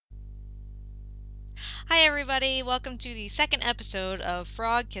Hi, everybody. Welcome to the second episode of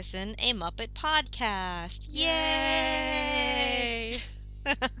Frog Kissin', a Muppet podcast. Yay!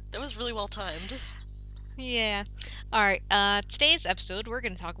 Yay! That was really well timed. Yeah. All right. Today's episode, we're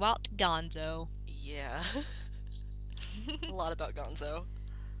going to talk about Gonzo. Yeah, a lot about Gonzo.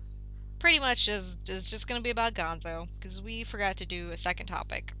 Pretty much just going to be about Gonzo because we forgot to do a second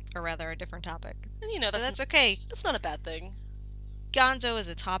topic, or rather, a different topic. And But that's okay. that's not a bad thing. Gonzo is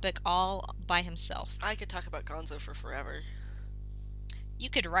a topic all by himself. I could talk about Gonzo for forever. You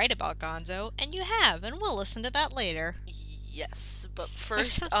could write about Gonzo, and you have, and we'll listen to that later. Yes, but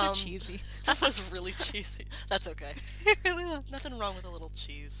first, That's so cheesy. that was really cheesy. That's okay. It really was. Nothing wrong with a little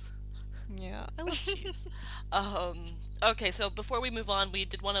cheese. Yeah. I love cheese. Okay, so before we move on, we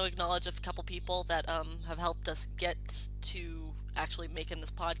did want to acknowledge a couple people that have helped us get to actually making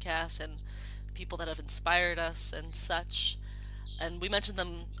this podcast and people that have inspired us and such. And we mentioned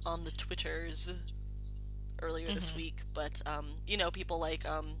them on the Twitters earlier this week, but people like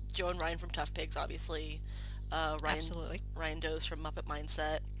Joe and Ryan from Tough Pigs, obviously, Absolutely. Ryan Does from Muppet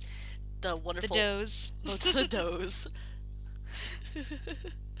Mindset, the The wonderful Does. the Does.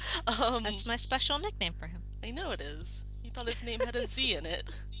 That's my special nickname for him. I know it is. He thought his name had a Z in it.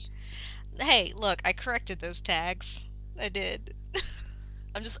 Hey, look, I corrected those tags. I did.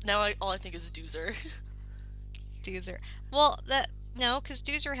 I'm just all I think is Doozer. Doozer. Well, no, because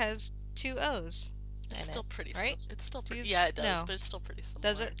Doozer has two O's It's in still it, pretty. right? It's still pretty. Doozer? Yeah, it does, No. but it's still pretty similar.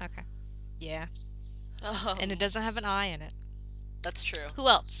 Does it? Okay. Yeah. And it Um, doesn't have an I in it. that's true. Who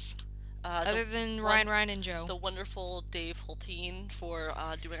else? Uh, Other the than one, Ryan, and Joe. the wonderful Dave Holteen for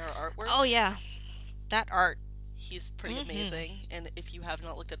doing our artwork. Oh, yeah. That art. He's pretty amazing, and if you have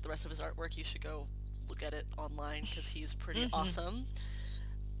not looked at the rest of his artwork, you should go look at it online because he's pretty awesome.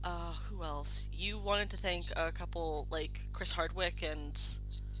 Who else? You wanted to thank a couple like Chris Hardwick and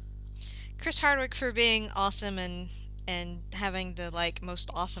Chris Hardwick for being awesome and having the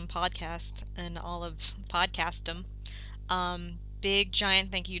most awesome podcast in all of podcastdom. Big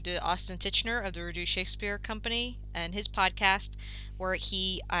giant thank you to Austin Titchener of the Reduce Shakespeare Company and his podcast, where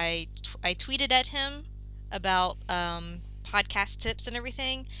I tweeted at him about podcast tips and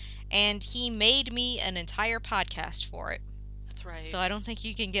everything, and he made me an entire podcast for it. that's right. So I don't think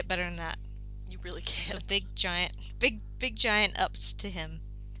you can get better than that. You really So can't. big giant ups to him.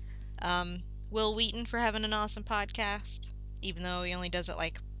 Will Wheaton for having an awesome podcast, even though he only does it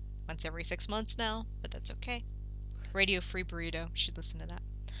like once every 6 months now, but that's okay. Radio Free Burrito, should listen to that.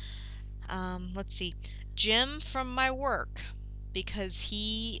 Let's see. Jim from my work, because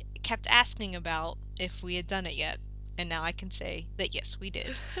he kept asking about if we had done it yet, and now I can say that yes, we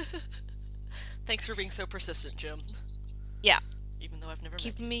did. Thanks for being so persistent, Jim. Yeah. Even though I've never met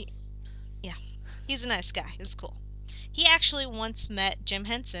Keeping you. me. Yeah. He's a nice guy. It's cool. He actually once met Jim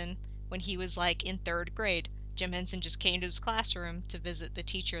Henson when he was like in third grade. Jim Henson just came to his classroom to visit the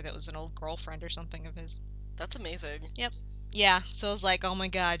teacher that was an old girlfriend or something of his. That's amazing. Yep. Yeah, so I was like, oh my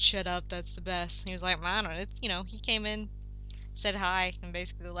god, shut up, that's the best. And he was like, I don't know, he came in, said hi, and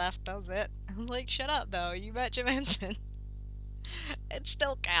basically left, that was it. I was like, shut up though, you met Jim Henson. It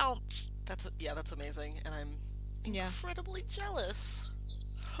still counts. That's amazing, and I'm Yeah. incredibly jealous.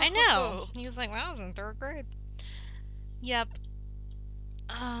 I know. He was like, when I was in third grade. Yep.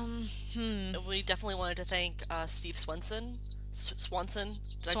 And we definitely wanted to thank Steve Swanson. Swanson.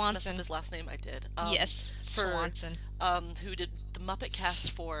 Did I just mess up his last name? I did. Yes, Swanson. Who did the Muppet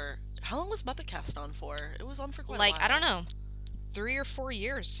Cast for? How long was Muppet Cast on for? It was on for quite a while. I don't know, 3 or 4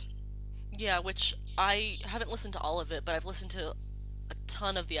 years. Yeah, which I haven't listened to all of it, but I've listened to a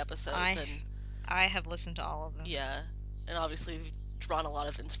ton of the episodes, and I have listened to all of them. yeah, and obviously we've drawn a lot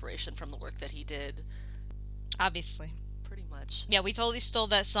of inspiration from the work that he did. Obviously. Pretty much. Yeah, we totally stole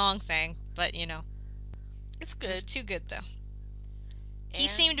that song thing, but It's it's good. too good though. He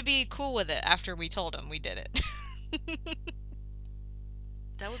And seemed to be cool with it after we told him we did it.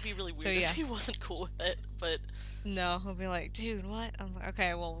 that would be really weird yeah. if he wasn't cool with it, but No, he'll be like, dude, what? I'm like,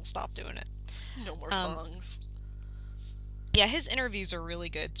 okay, well, we'll stop doing it. no more songs. Yeah, his interviews are really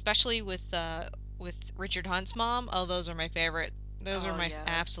good, especially with Richard Hunt's mom. Oh, those are my favorite. Those are Oh, my yeah.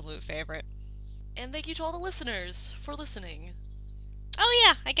 absolute favorite. And thank you to all the listeners for listening. Oh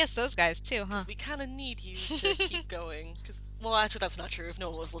yeah, I guess those guys too, huh? Because we kind of need you to keep going. Well, actually, that's not true. If no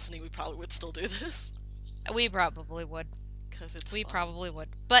one was listening, we probably would still do this. We probably would. Because it's We fun. probably would.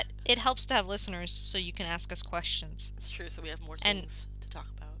 But it helps to have listeners so you can ask us questions. It's true, so we have more And- things to talk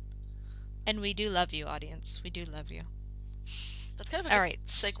about. And we do love you, audience. We do love you. That's kind of a All good right.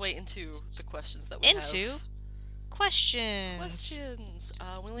 segue into the questions that we have. Into questions. Questions.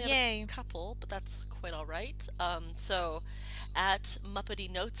 We only have a Yay. couple, but that's quite all right. So, at Muppety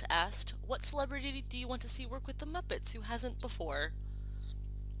Notes asked, "What celebrity do you want to see work with the Muppets who hasn't before?"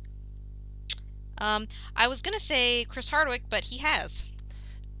 I was gonna say Chris Hardwick, but he has.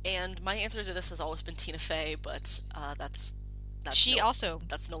 And my answer to this has always been Tina Fey, but that's She no also.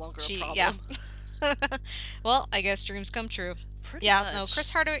 that's no longer a Yeah. problem. Well, I guess dreams come true. Pretty Yeah, no, much. Chris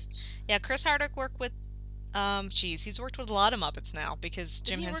Hardwick. Yeah, Chris Hardwick worked with. He's worked with a lot of Muppets now because Didn't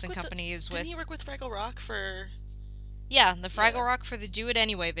Jim he work Henson with the? Company is Didn't with. he work with Fraggle Rock for? Yeah, the Yeah. Fraggle Rock for the Do It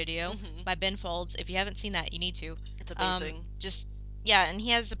Anyway video Mm-hmm. by Ben Folds. If you haven't seen that, you need to. It's amazing. Just yeah, and he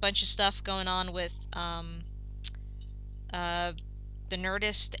has a bunch of stuff going on with uh the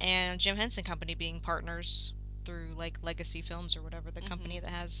Nerdist and Jim Henson Company being partners through like Legacy Films or whatever the Mm-hmm. company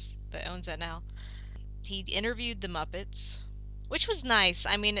that owns it now. He interviewed the Muppets, which was nice.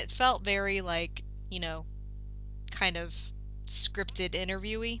 I mean, it felt very like, kind of scripted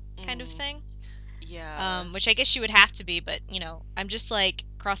interviewee kind of Mm. thing. Yeah. Which I guess you would have to be, but I'm just like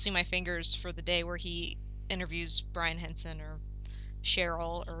crossing my fingers for the day where he interviews Brian Henson or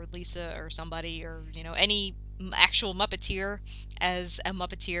Cheryl or Lisa or somebody or any actual Muppeteer as a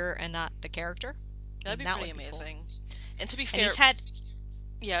Muppeteer and not the character. That'd be That pretty would be cool. amazing. And to be And fair,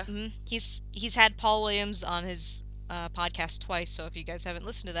 yeah. he's had Paul Williams on his podcast twice. So if you guys haven't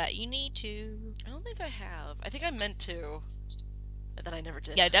listened to that, you need to. I don't think I have. I think I meant to, and then I never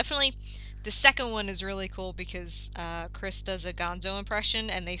did. Yeah, definitely. The second one is really cool because Chris does a Gonzo impression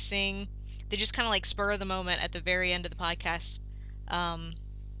and they sing. They just kind of like spur of the moment at the very end of the podcast. Um,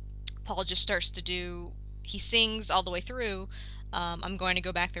 Paul just starts to do. He sings all the way through. I'm going to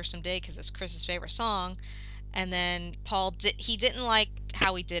go back there someday because it's Chris's favorite song. And then he didn't like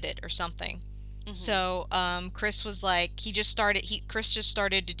how he did it or something. Mm-hmm. So Chris was like, Chris just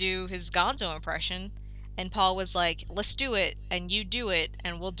started to do his Gonzo impression, and Paul was like, let's do it, and you do it,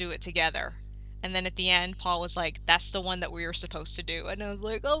 and we'll do it together. And then at the end, Paul was like, that's the one that we were supposed to do, and I was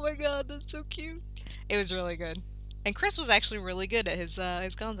like, oh my god, that's so cute. It was really good, and Chris was actually really good at his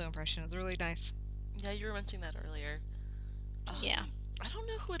Gonzo impression. It was really nice. Yeah, you were mentioning that earlier. Yeah, I don't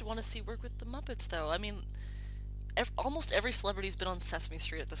know who I'd want to see work with the Muppets though. I mean, almost every celebrity's been on Sesame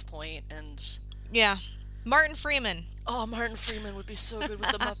Street at this point, and yeah. Martin Freeman. oh, Martin Freeman would be so good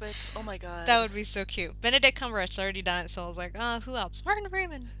with the Muppets. Oh my That god. would be so cute. Benedict Cumberbatch already done it, so I was like, who else? Martin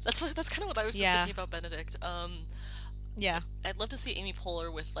Freeman. That's kind of what I was just Yeah, thinking about Benedict. yeah, I'd love to see Amy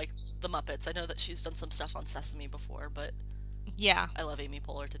Poehler with like the Muppets. I know that she's done some stuff on Sesame before, but yeah. I love Amy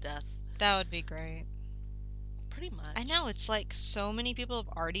Poehler to death. That would be great. Pretty I much. know, it's like so many people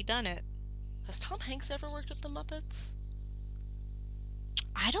have already done it. Has Tom Hanks ever worked with the Muppets?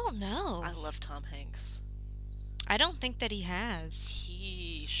 I don't I know. love Tom Hanks. I don't think that he has.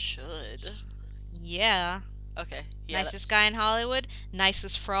 He should. Yeah. Okay, yeah, Nicest guy in Hollywood.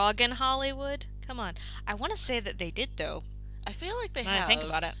 Nicest frog in Hollywood. Come on. I want to say that they did, though, I feel like they now that I think have.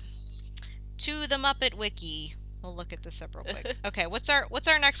 about it. To the Muppet Wiki. We'll look at this up real quick. Okay, what's our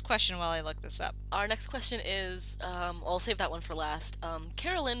next question while I look this up? Our next question is, I'll save that one for last.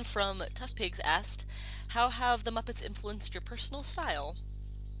 Carolyn from Tough Pigs asked, "How have the Muppets influenced your personal style?"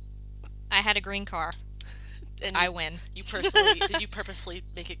 I had a green car. And I win. you personally, did you purposely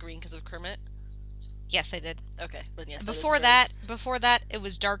make it green because of Kermit? Yes, I did. Okay, then yes, that is Before very. that, before that, it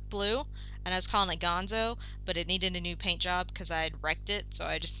was dark blue, and I was calling it Gonzo, but it needed a new paint job because I had wrecked it. So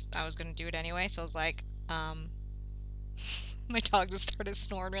I was gonna do it anyway. So I was like, my dog just started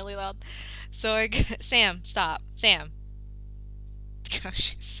snoring really loud. So Sam, stop, Sam. Gosh,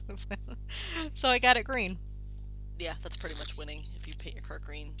 she's so bad. So I got it green. Yeah, that's pretty much winning if you paint your car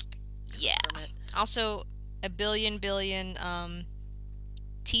green because of Yeah. Kermit. Also, a billion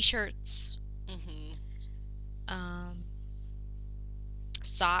t-shirts, Mm-hmm. um,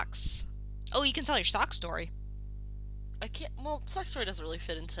 socks. Oh, you can tell your sock story. I can't. Well, Sock Story doesn't really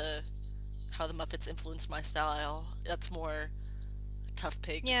fit into how the Muppets influenced my style. That's more Tough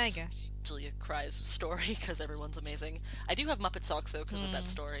Yeah, I Pigs, guess. Julia Cries story because everyone's amazing. I do have Muppet socks though because of that Hmm.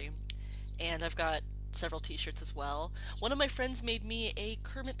 story, and I've got several T-shirts as well. One of my friends made me a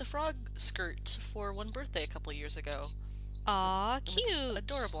Kermit the Frog skirt for one birthday a couple years ago. Aw, And it's cute.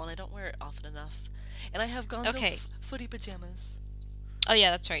 adorable, and I don't wear it often enough. And I have Gonzo Okay. footy pajamas. Oh yeah,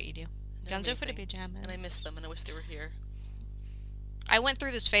 that's right, you do. And they're Gonzo for the amazing, pajamas. and I miss them, and I wish they were here. I went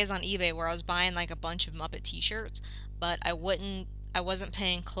through this phase on eBay where I was buying like a bunch of Muppet T-shirts, but I wasn't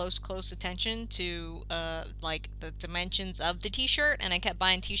paying close attention to like the dimensions of the T-shirt, and I kept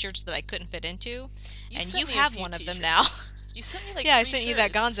buying T-shirts that I couldn't fit into. You And sent you me a have few one of them T-shirts. now. You sent me like Yeah, I three sent you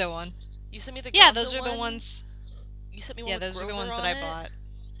that shirts. Gonzo one. You sent me the Yeah, Gonzo those are the one. ones. You sent me one Yeah, with those are the Grover ones that on I it, bought.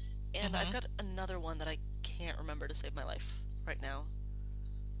 and I've Mhm. got another one that I can't remember to save my life right now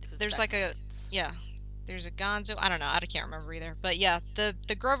because it's There's back like in the a States. yeah. There's a Gonzo. I don't know. I can't remember either. But yeah, the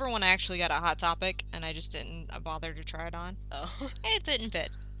Grover one I actually got a Hot Topic, and I just didn't bother to try it on. Oh. It didn't fit.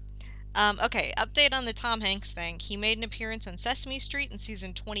 Okay, update on the Tom Hanks thing. He made an appearance on Sesame Street in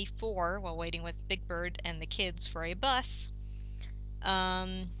season 24 while waiting with Big Bird and the kids for a bus.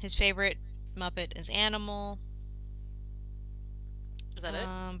 His favorite Muppet is Animal. Is that it?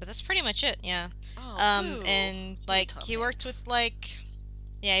 But that's pretty much it, yeah. Oh, boo. And Boo, like Tom he worked with Hanks.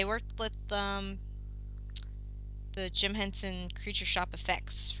 he worked with the Jim Henson Creature Shop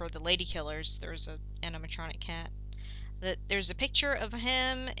effects for the Lady Killers. There's a animatronic cat. There's a picture of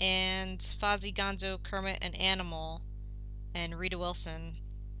him and Fozzie, Gonzo, Kermit, and Animal, and Rita Wilson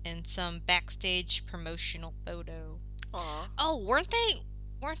in some backstage promotional photo. Aw. Oh, weren't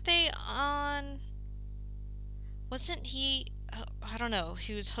they on? Wasn't he? I don't know.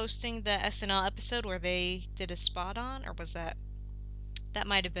 He was hosting the SNL episode where they did a spot on, or was that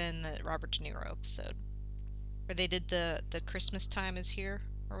might have been the Robert De Niro episode where they did the Christmas time is here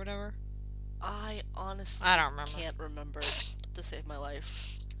or whatever. I I honestly don't remember. can't remember to save my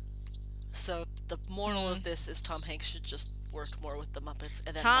life. So the moral Hmm. of this is Tom Hanks should just work more with the Muppets,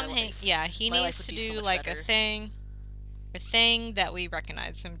 and then Tom Hanks, yeah, he my life needs would to be so do much like better. a thing that we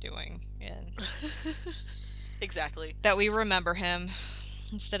recognize him doing and Exactly. that we remember him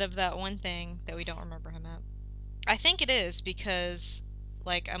instead of that one thing that we don't remember him at. I think it is because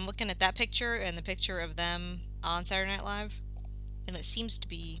like I'm looking at that picture and the picture of them on Saturday Night Live, and it seems to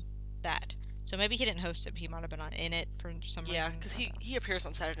be that. So maybe he didn't host it, but he might have been on in it for some Yeah, reason. because I he don't know. he appears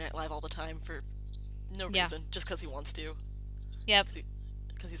on Saturday Night Live all the time for no Yeah. reason, just because he wants to, Yep.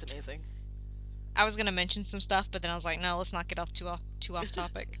 because he's amazing. I was gonna mention some stuff, but then I was like, no, let's not get too off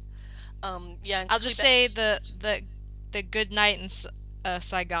topic. Yeah, and I'll quickly just back. say the good night in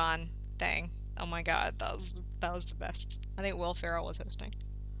Saigon thing. Oh my god, that was the best. I think Will Ferrell was hosting.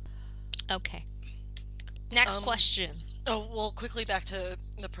 Okay. Next Um, question. oh well, quickly back to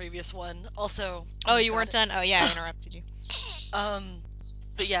the previous one. Also, oh Oh, my you god. weren't done? Oh yeah, I interrupted you. Um,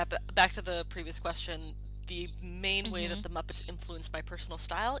 but yeah, back to the previous question. The main way that Mhm. the Muppets influenced my personal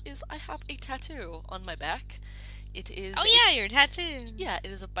style is I have a tattoo on my back. It is Oh a yeah, your tattoo. Yeah,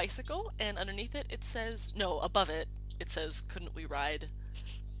 it is a bicycle, and underneath it, it says no, above it, it says "Couldn't we ride?"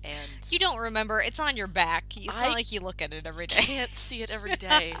 And You don't remember? It's on your back. It's not I like you look at it every day. can't see it every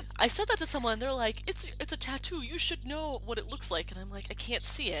day. I said that to someone, they're like, "It's a tattoo. You should know what it looks like." And I'm like, "I can't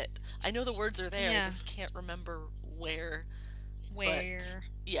see it. I know the words are there. I Yeah. just can't remember where." But Where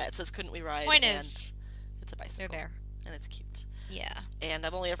yeah, it says "Couldn't we ride?" point and is, it's a they're bicycle, there. and it's cute. Yeah. And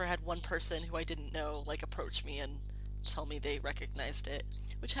I've only ever had one person who I didn't know like approach me and tell me they recognized it,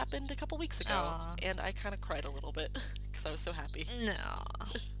 which happened a couple weeks ago, Aw. and I kind of cried a little bit because I was so happy. No.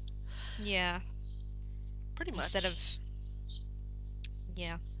 Yeah. Pretty Instead of much.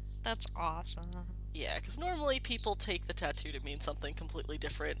 yeah. That's awesome. Yeah, because normally people take the tattoo to mean something completely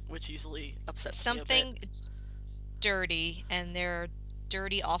different, which usually upsets me a bit. Something dirty, and they're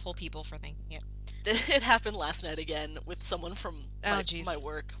dirty, awful people for thinking it. It happened last night again with someone from Oh, my jeez.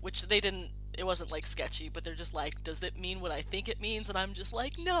 work, which they didn't. It wasn't like sketchy, but they're just like, "Does it mean what I think it means?" And I'm just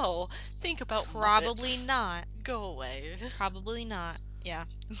like, "No, think about Probably Muppets. not. Go away." Probably not. Yeah.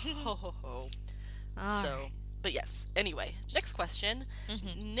 Ho ho ho. All So, right. but yes. Anyway, next question.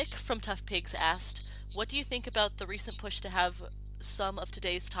 Mhm. Nick from Tough Pigs asked, "What do you think about the recent push to have some of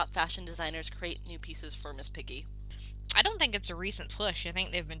today's top fashion designers create new pieces for Miss Piggy?" I don't think it's a recent push. I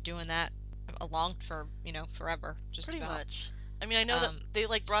think they've been doing that along for, forever, just Pretty about. much. I mean, I know that Um, they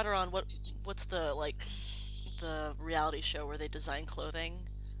like brought her on what's the like the reality show where they design clothing?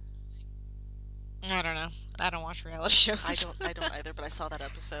 I don't know. I don't watch reality shows. I don't either, but I saw that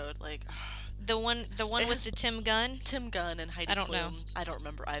episode. Like The one it with has the Tim Gunn? Tim Gunn and Heidi I don't know. Klum. I don't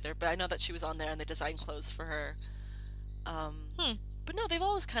remember either, but I know that she was on there and they designed clothes for her. Um, Hmm. but no, they've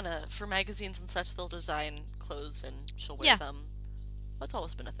always kind of for magazines and such. They'll design clothes and she'll wear Yeah. them. That's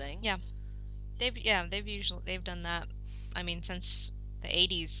always been a thing. Yeah. They've done that. I mean, since the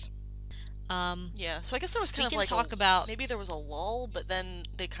 80s. Um, Yeah, so I guess there was we kind of can like talk about maybe there was a lull, but then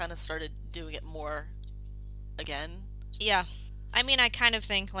they kind of started doing it more again. yeah. I mean, I kind of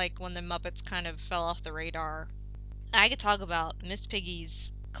think like when the Muppets kind of fell off the radar, I could talk about Miss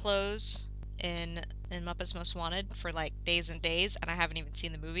Piggy's clothes in Muppets Most Wanted for like days and days, and I haven't even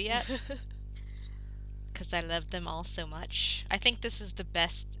seen the movie yet because I love them all so much. I think this is the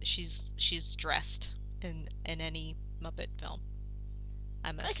best she's dressed in any Muppet film.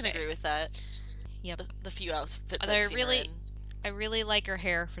 I must I can say. agree with that. Yep. The few outfits Although I've seen her in. I really like her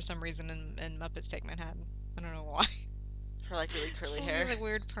hair for some reason in Muppets Take Manhattan. I don't know why. Her like really curly Some hair. really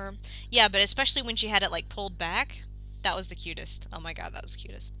weird perm. Yeah, but especially when she had it like pulled back, that was the cutest. Oh my god, that was the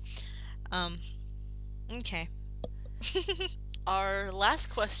cutest. Um, okay. Our last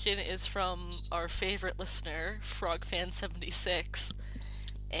question is from our favorite listener, FrogFan76,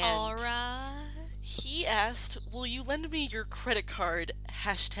 All and right. he asked, "Will you lend me your credit card?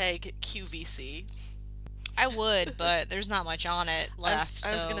 Hashtag QVC." I would, but there's not much on it I was left,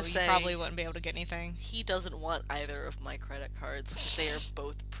 I was so gonna you probably say wouldn't be able to get anything. he doesn't want either of my credit cards because they are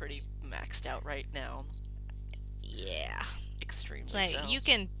both pretty maxed out right now. Yeah. It's Extremely like so.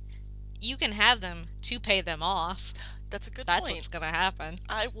 you can have them to pay them off. That's a good That's what's point. gonna happen.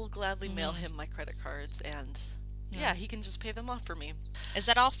 I will gladly mail Mm, him my credit cards and yeah. yeah, he can just pay them off for me. Is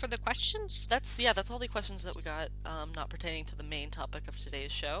that all for the questions? That's all the questions that we got, not pertaining to the main topic of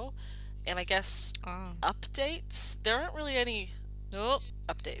today's show. And I guess Oh. updates? There aren't really any Nope.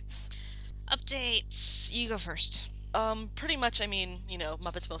 updates. Updates. You go first. Pretty much, I mean,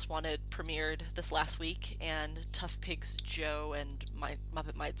 Muppets Most Wanted premiered this last week, and Tough Pigs Joe and my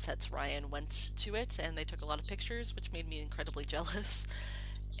Muppet Mindset's Ryan went to it, and they took a lot of pictures, which made me incredibly jealous.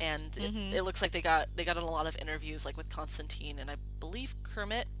 And it, Mm-hmm. it looks like they got in a lot of interviews, like with Constantine and I believe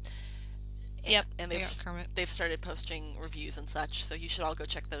Kermit, Yep. and I got Kermit. they've started posting reviews and such. So you should all go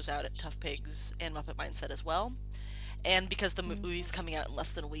check those out at Tough Pigs and Muppet Mindset as well. And because the Mm. movie's coming out in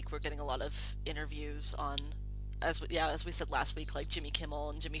less than a week, we're getting a lot of interviews on, as we said last week, like Jimmy Kimmel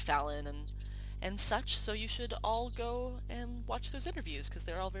and Jimmy Fallon and such. So you should all go and watch those interviews because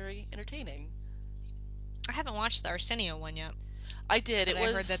they're all very entertaining. I haven't watched the Arsenio one yet, I did. but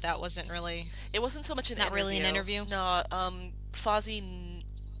I heard that that wasn't It wasn't so much an not really an interview. interview. No, Fozzie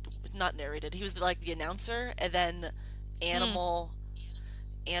not narrated. He was like the announcer, and then Hmm. Animal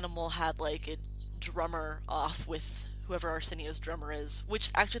Animal had like a drummer off with whoever Arsenio's drummer is, which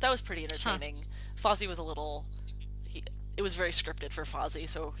actually that was pretty Huh. entertaining. Fozzie was a little, he, it was very scripted for Fozzie,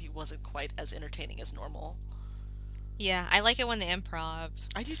 so he wasn't quite as entertaining as normal. Yeah, I like it when they improv.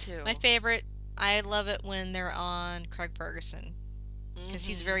 I do too. My favorite. I love it when they're on Craig Ferguson because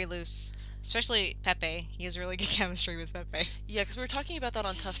he's Hmm. very loose. Especially Pepe. He has really good chemistry with Pepe. Yeah, because we were talking about that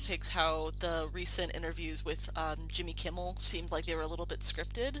on Tough Pigs, how the recent interviews with Jimmy Kimmel seemed like they were a little bit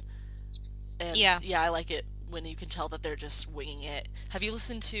scripted. And Yeah. yeah, I like it when you can tell that they're just winging it. Have you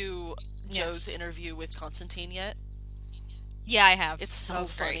listened to Yeah. Joe's interview with Constantine yet? Yeah, I have. It's That so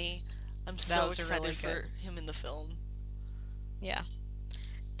was great. funny. I'm That so was a excited really good. for him in the film. Yeah,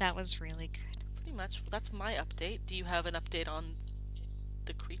 that was really good. Pretty much. Well, that's my update. Do you have an update on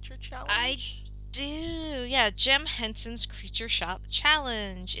the creature I challenge? do. Yeah, Jim Henson's Creature Shop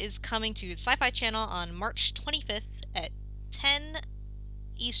Challenge is coming to the Sci-Fi Channel on March 25th at 10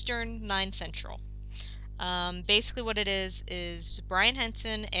 Eastern, 9 Central. Basically, what it is Brian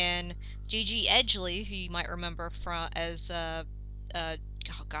Henson and Gigi Edgley, who you might remember from as oh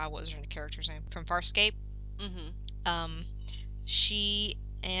God, what was her character's name from Farscape? Mm-hmm. Um, she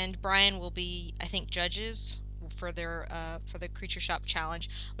and Brian will be, I think, judges for the Creature Shop Challenge,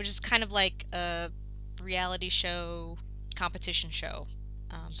 which is kind of like a reality show competition show.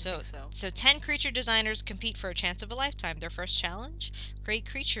 I think so. 10 creature designers compete for a chance of a lifetime. Their first challenge: create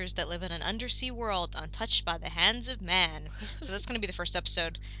creatures that live in an undersea world untouched by the hands of man. So that's going to be the first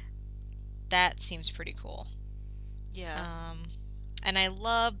episode. That seems pretty cool. Yeah. Um, and I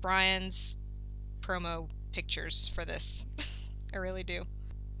love Brian's promo pictures for this. I really do.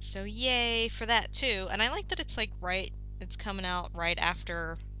 So yay for that too. And I like that it's coming out right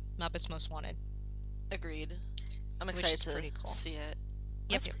after Muppets Most Wanted, Agreed. I'm which excited is to pretty cool. see it.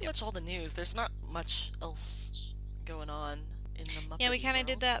 Yep, That's yep, pretty yep. much all the news. There's not much else going on in the Yeah, we Muppety kind of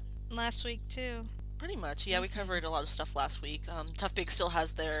did world. that last week too. Pretty much. Yeah, we Hmm. covered a lot of stuff last week. Tough Big still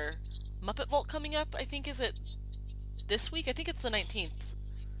has their Muppet Vault coming up. I think is it this week? I think it's the 19th,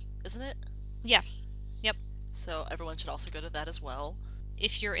 isn't it? Yeah, yep. So everyone should also go to that as well,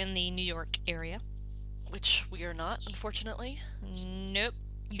 If you're in the New York area. which we are not, unfortunately. Nope.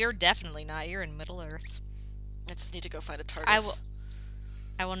 You're definitely not. You're in Middle Earth. I just need to go find a I will. TARDIS.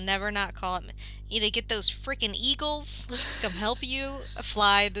 I will never not call it. You need to get those freaking eagles to come help you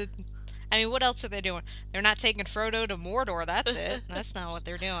fly to. I mean, what else are they doing? They're not taking Frodo to Mordor. That's it. That's not what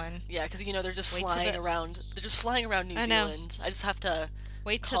they're doing. Yeah, because they're just Wait to flying the. around. They're just flying around New I know. Zealand. I just have to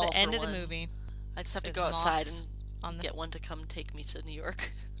Wait to call the for end of the one. movie. I just have to There's go outside moth and on the get one to come take me to New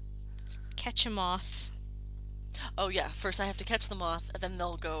York. catch a moth. Oh yeah, first I have to catch the moth, and then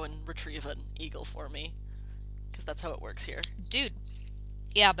they'll go and retrieve an eagle for me, because that's how it works here. Dude.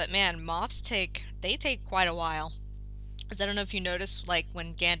 Yeah, but man, they take quite a while. 'Cause I don't know if you noticed, like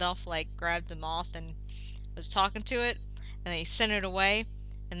when Gandalf grabbed the moth and was talking to it, and they sent it away,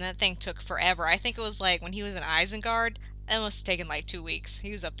 and that thing took forever. I think it was like when he was in Isengard, It must have taken like 2 weeks.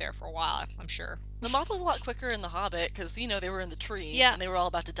 He was up there for a while, I'm sure. The moth was a lot quicker in The Hobbit because, they were in the tree Yeah, and they were all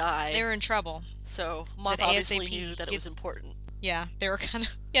about to die. they were in trouble. So That Moth obviously ASAP. knew that it was important. Yeah, they were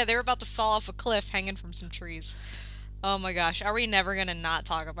they were about to fall off a cliff hanging from some trees. Oh my gosh, are we never gonna not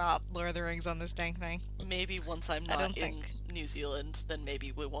talk about Lord of the Rings on this dang thing? Maybe once I'm I not don't in think. New Zealand, then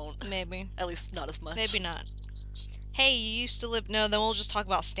maybe we won't. Maybe. At least not as much. Maybe not. Hey, you used to live. No, then we'll just talk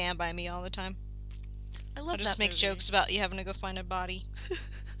about Stand By Me all the time. I I'll love just that make movie. jokes about you having to go find a body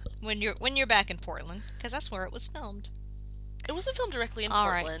when you're back in Portland, because that's where it was filmed. It wasn't filmed directly in All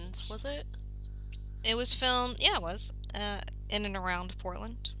right. Portland, was it? It was filmed. Yeah, it was. In and around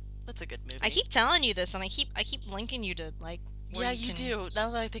Portland. That's a good movie. I keep telling you this, and I keep linking you to like. Where Yeah, you you can... do. Now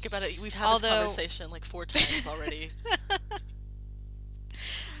that I think about it, we've had Although... this conversation like 4 times already.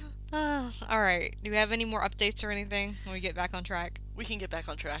 All right. Do we have any more updates or anything when we get back on track? We can get back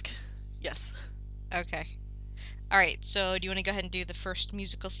on track. Yes. Okay. All right. So, do you want to go ahead and do the first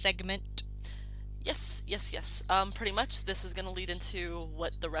musical segment? Yes. Pretty much this is going to lead into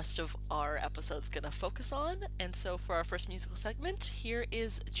what the rest of our episode's going to focus on. And so for our first musical segment, here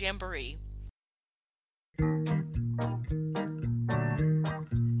is Jamboree.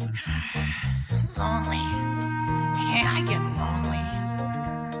 Lonely. Yeah, I get lonely.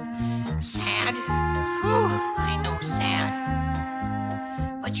 Sad. Whew, I know sad.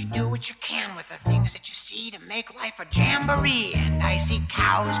 But you do what you can with the things that you see to make life a jamboree. And I see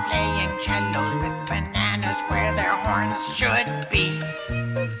cows playing cellos with bananas where their horns should be.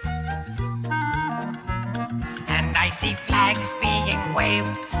 And I see flags being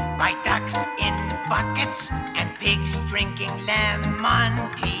waved by ducks in buckets and pigs drinking lemon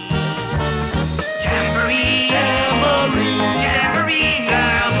tea. Jamboree, jamboree, jamboree,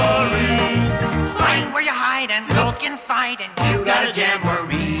 jamboree. Find where you hide and look inside, and you got a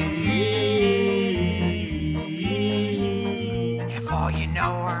jamboree. If all you know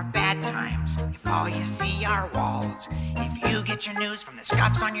are bad times, if all you see are walls, if you get your news from the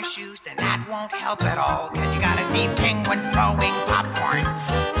scuffs on your shoes, then that won't help at all. 'Cause you gotta see penguins throwing popcorn,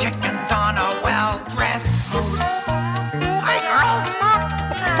 chickens on a well-dressed moose. Hi, girls.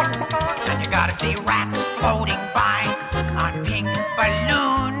 And you gotta see rats floating by on pink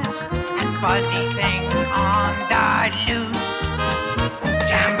balloons and fuzzy things on the loose.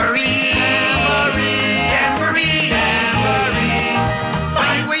 Jamboree, jamboree, jamboree.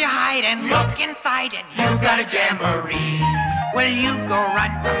 Find where you hide and look inside, and you got a jamboree. Well, you go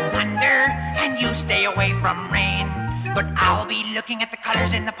run from thunder and you stay away from rain. But I'll be looking at the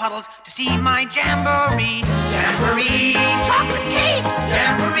colors in the puddles to see my jamboree. Jamboree, chocolate cakes.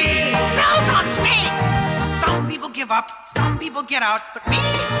 Jamboree, bells on snakes. Some people give up, some people get out, but me,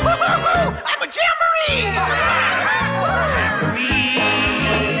 woo-hoo-hoo, I'm a jamboree. Jamboree,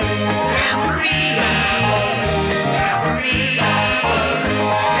 jamboree, jamboree,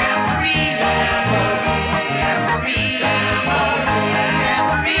 jamboree, jamboree, jamboree,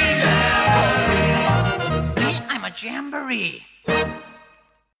 jamboree. Me, I'm a jamboree.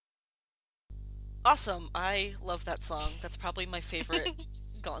 Awesome. I love that song. That's probably my favorite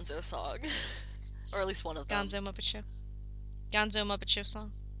Gonzo song. Or at least one of them. Gonzo Muppet Show. Gonzo Muppet Show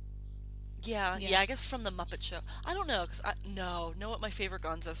song. Yeah, I guess from the Muppet Show. I don't know, because know what my favorite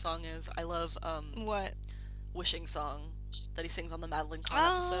Gonzo song is? I love, What? Wishing Song that he sings on the Madeline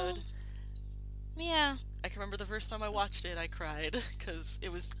Kahn episode. Yeah. I can remember the first time I watched it, I cried, because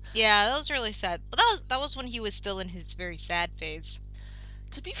it was... Yeah, that was really sad. But that was when he was still in his very sad phase.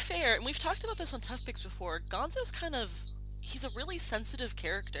 To be fair, and we've talked about this on Tough Picks before, Gonzo's he's a really sensitive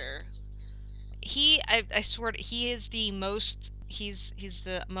character. I swear, he is the most, he's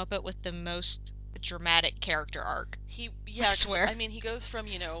the Muppet with the most dramatic character arc. I swear. I mean, he goes from,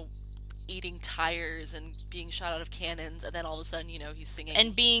 eating tires and being shot out of cannons, and then all of a sudden, he's singing.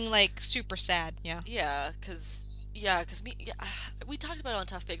 And being, like, super sad, yeah. Yeah, because we talked about it on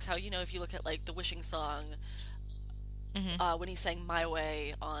Tough Pigs, how, if you look at, like, the Wishing Song, when he sang My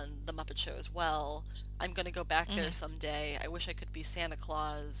Way on The Muppet Show as well, I'm gonna go back there someday, I wish I could be Santa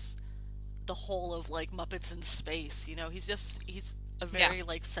Claus, the whole of, like, Muppets in Space, he's a very,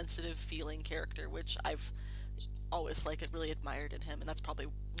 like, sensitive feeling character, which I've always, like, really admired in him, and that's probably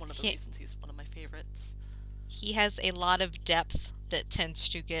one of the reasons he's one of my favorites. He has a lot of depth that tends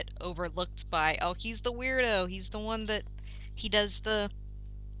to get overlooked by, oh, he's the weirdo, he's the one that, he does the,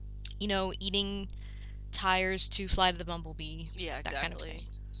 eating tires to Fly to the Bumblebee. Yeah, exactly. That kind of thing.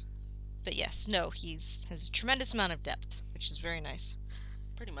 But yes, no, has a tremendous amount of depth, which is very nice.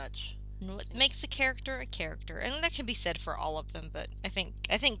 Pretty much. What makes a character, and that can be said for all of them. But I think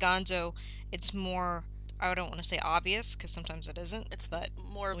Gonzo, it's more. I don't want to say obvious because sometimes it isn't. It's but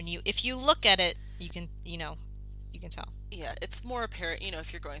more if you look at it, you can You can tell. Yeah, it's more apparent,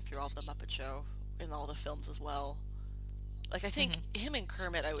 if you're going through all of the Muppet Show and all the films as well. Like, I think Hmm. him and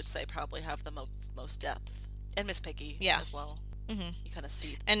Kermit, I would say, probably have the most depth. And Miss Piggy Yeah. as well. Hmm. You kind of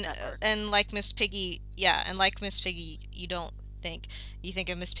see And that arc. like Miss Piggy, yeah, and like Miss Piggy, you think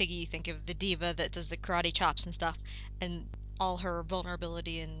of Miss Piggy, you think of the diva that does the karate chops and stuff, and all her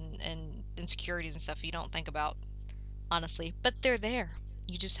vulnerability and insecurities and stuff. You don't think about honestly, but they're there.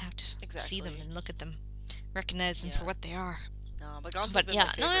 You just have to see them Exactly. and look at them, recognize them for Yeah. what they are. No, but Gonzo's But been my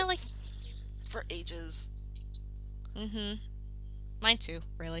yeah, no, I like. favorites for ages. Mhm. Mine too,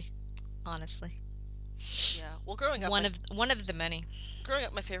 really, honestly. Yeah. Well, One of the many. growing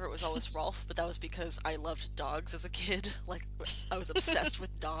up, my favorite was always Rolf, but that was because I loved dogs as a kid. Like, I was obsessed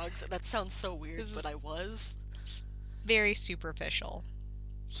with dogs. That sounds so weird, This but is I was. very superficial.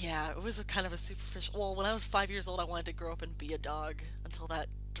 Yeah, it was a kind of a superficial. Well, when I was 5 years old, I wanted to grow up and be a dog until that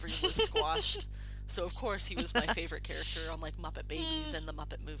dream was squashed. So, of course, he was my favorite character on, like, Muppet Babies and the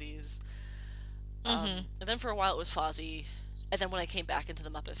Muppet movies. Mhm. And then for a while, it was Fozzie. And then when I came back into the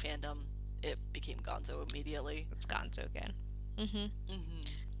Muppet fandom, it became Gonzo immediately. It's gone so again. Mhm. hmm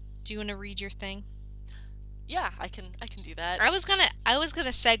Do you want to read your thing? Yeah, I can do that. I was gonna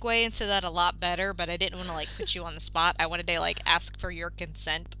segue into that a lot better, but I didn't want to like put you on the spot. I wanted to like ask for your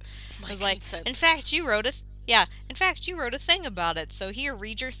consent. I My was like, consent. in fact, you wrote yeah, in fact, you wrote a thing about it. So here,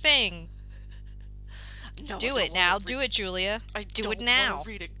 read your thing. No, I Do don't it want now. to read. Do it, Julia. I Do it don't want now. to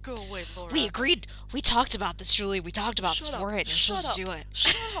read it. Go away, We Laura. agreed. We talked about this, Julie. We talked about this Shut up. beforehand. You're Shut supposed to up. do it.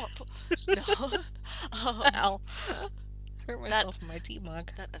 Shut up. No. Ow. Hurt That myself in my tea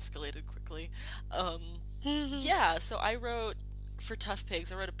mug. that escalated quickly. Um, yeah, so I wrote for Tough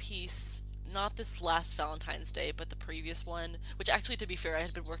Pigs, I wrote a piece, not this last Valentine's Day, but the previous one, which actually, to be fair, I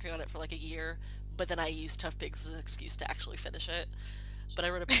had been working on it for like a year, but then I used Tough Pigs as an excuse to actually finish it. But I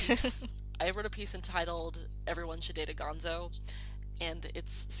wrote a piece entitled Everyone Should Date a Gonzo, and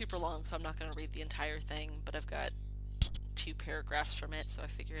it's super long, so I'm not going to read the entire thing, but I've got 2 paragraphs from it, so I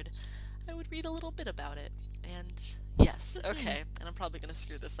figured I would read a little bit about it. And yes, okay, and I'm probably going to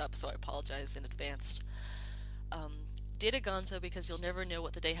screw this up, so I apologize in advance. Um, Date a Gonzo because you'll never know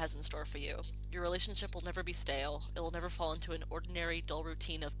what the day has in store for you. Your relationship will never be stale. It will never fall into an ordinary, dull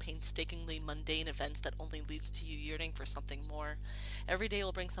routine of painstakingly mundane events that only leads to you yearning for something more. Every day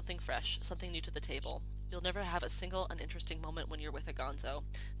will bring something fresh, something new to the table. You'll never have a single uninteresting moment when you're with a Gonzo.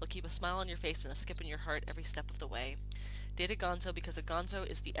 They'll keep a smile on your face and a skip in your heart every step of the way. Date a Gonzo because a Gonzo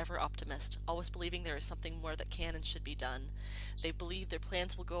is the ever optimist, always believing there is something more that can and should be done. They believe their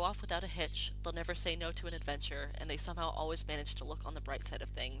plans will go off without a hitch, they'll never say no to an adventure, and they somehow always manage to look on the bright side of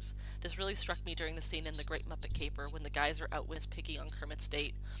things. This really struck me during the scene in The Great Muppet Caper when the guys are out with Miss Piggy on Kermit's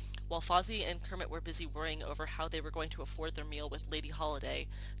date. While Fozzie and Kermit were busy worrying over how they were going to afford their meal with Lady Holiday,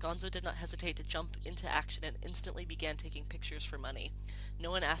 Gonzo did not hesitate to jump into action and instantly began taking pictures for money.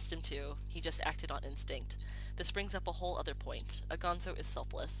 No one asked him to, he just acted on instinct. This brings up a whole other point. A Gonzo is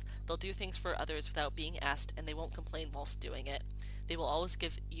selfless. They'll do things for others without being asked, and they won't complain whilst doing it. They will always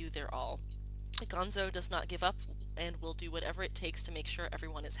give you their all. A Gonzo does not give up and will do whatever it takes to make sure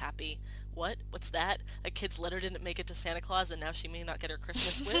everyone is happy. What? What's that? A kid's letter didn't make it to Santa Claus and now she may not get her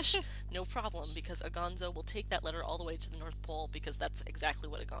Christmas wish? No problem, because a Gonzo will take that letter all the way to the North Pole because that's exactly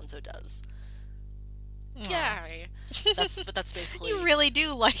what a Gonzo does. Aw. Yay! That's You basically. really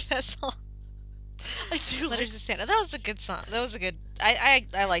do like that song. I do like. Letters to Santa. That was a good song. That was a good.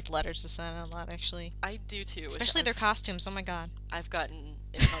 I liked Letters to Santa a lot actually, I do too, which especially their costumes. Oh my god. I've gotten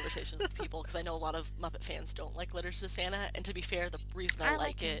in conversations with people because I know a lot of Muppet fans don't like Letters to Santa, and to be fair, the reason I I like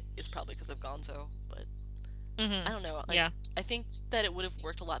like them. it is probably because of Gonzo. But I Mhm. don't know. Like, Yeah. I think that it would have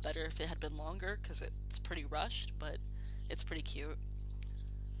worked a lot better if it had been longer because it's pretty rushed, but it's pretty cute.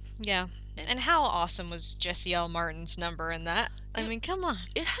 Yeah. And And how awesome was Jesse L. Martin's number in that? I it mean, come on.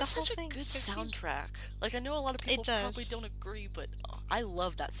 it The has whole such a thing good is so cute. soundtrack. Like I know a lot of It people probably does. don't agree, but I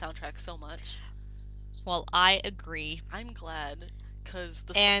love that soundtrack so much. Well, I agree. I'm glad because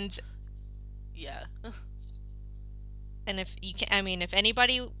And yeah, if you can, I mean, if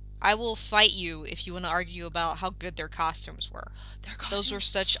anybody, I will fight you if you want to argue about how good their costumes were. their Those were costumes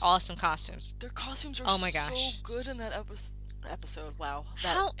such awesome costumes. their costumes are Oh my so gosh. good in that episode. Wow,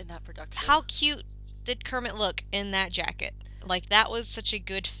 that How in that production. how cute did Kermit look in that jacket? Like that was such a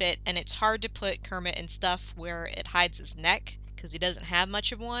good fit, and it's hard to put Kermit in stuff where it hides his neck because he doesn't have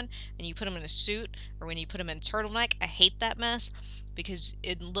much of one, and you put him in a suit or when you put him in a turtleneck. I hate that mess because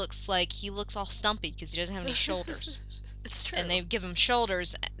it looks like he looks all stumpy because he doesn't have any shoulders. It's true. And they give him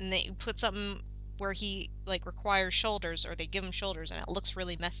shoulders, and they put something where he like requires shoulders, or they give him shoulders, and it looks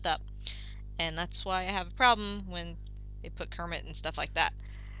really messed up. And that's why I have a problem when they put Kermit and stuff like that.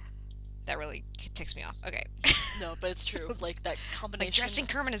 That really ticks me off. Okay. No, but it's true. Like that Like, combination, dressing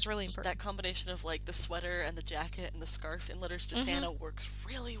Kermit is really important. that combination of like the sweater and the jacket and the scarf in Letters to Mm-hmm. Santa works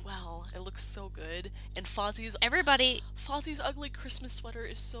really well. It looks so good. And Everybody, Fozzie's ugly Christmas sweater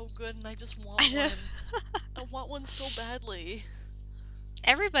is so good, and I just want I know. one. I want one so badly.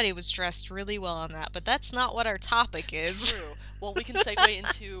 Everybody was dressed really well on that, but that's not what our topic is. True. Well, we can segue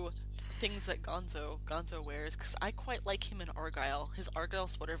into things that Gonzo wears, because I quite like him in Argyle. His Argyle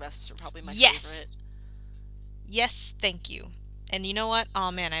sweater vests are probably my Yes. favorite. Yes, thank you. And you know what?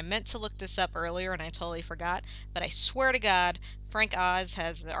 Oh man, I meant to look this up earlier and I totally forgot. But I swear to God, Frank Oz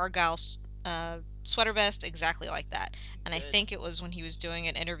has the Argyle sweater vest exactly like that. And I Good. think it was when he was doing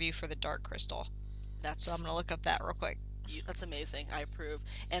an interview for the Dark Crystal. That's So I'm gonna look up that real quick. that's amazing. I approve.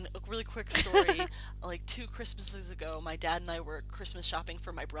 And a really quick story, like 2 Christmases ago, my dad and I were Christmas shopping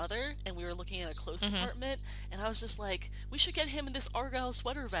for my brother, and we were looking at a clothes department, and I was just like, we should get him in this Argyle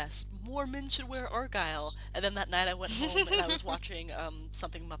sweater vest. More men should wear Argyle. And then that night I went home and I was watching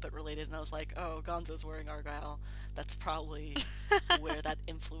something Muppet related, and I was like, oh, Gonzo's wearing Argyle. That's probably where that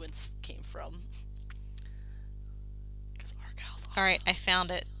influence came from. Because Argyle's awesome. All right, I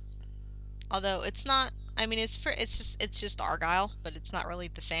found it. Although it's not. I mean, it's just Argyle, but it's not really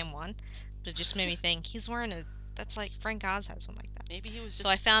the same one. But it just made me think he's wearing a. That's like Frank Oz has one like that. Maybe he was just So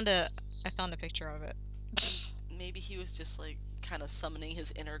I found a picture of it. maybe he was just like kind of summoning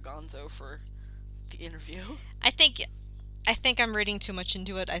his inner Gonzo for the interview. I think I'm reading too much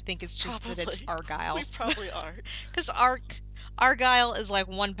into it. I think it's just that it's Probably. Argyle. We probably are. Because Argyle is like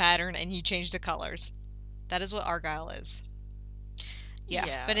one pattern and you change the colors. That is what Argyle is.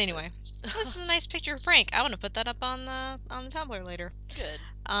 Yeah. But anyway, this is a nice picture of Frank. I want to put that up on the Tumblr later. Good.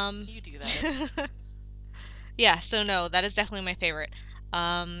 Um. You do that. Yeah. So no, that is definitely my favorite.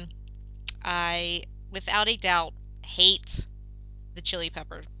 I without a doubt hate the chili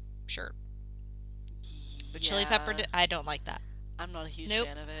pepper shirt. The chili pepper. Yeah, I don't like that. I'm not a huge Nope.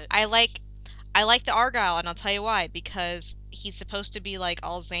 fan of it. I like the Argyle, and I'll tell you why. Because he's supposed to be like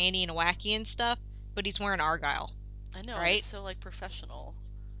all zany and wacky and stuff, but he's wearing Argyle. I know, right? it's so like professional.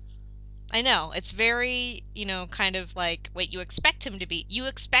 I know, it's very, kind of like what you expect him to be. You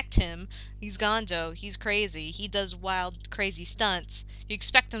expect him. He's Gonzo. He's crazy. He does wild, crazy stunts. You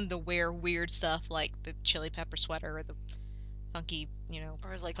expect him to wear weird stuff like the chili pepper sweater or the funky,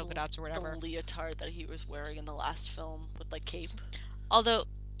 Or his like polka dots or whatever. the leotard that he was wearing in the last film with like cape. Although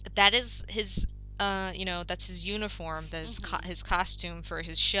that is his, that's his uniform. That's his costume for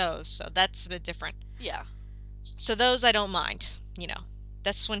his shows. So that's a bit different. Yeah. So those I don't mind.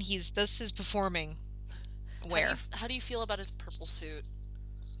 That's when that's his performing wear. How do you feel about his purple suit?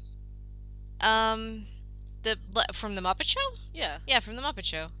 From the Muppet Show? Yeah. Yeah, from the Muppet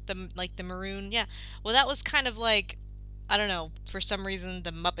Show. The maroon. Yeah. Well, that was kind of like, I don't know, for some reason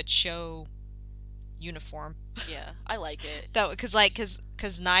the Muppet Show uniform. Yeah, I like it. That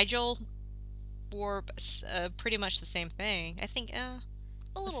because Nigel wore pretty much the same thing. I think A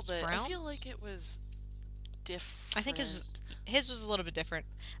little this bit. brown? I feel like it was different. I think his was a little bit different.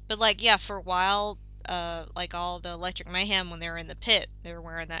 But like yeah, for a while, like all the Electric Mayhem when they were in the pit, they were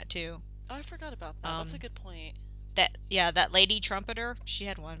wearing that too. Oh, I forgot about that. That's a good point. That lady trumpeter, she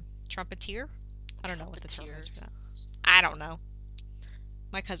had one. Trumpeter? I don't know what the term Trumpeter. is for that. I don't know.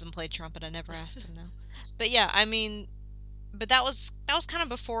 My cousin played trumpet. I never asked him. No. But yeah, I mean, but that was kind of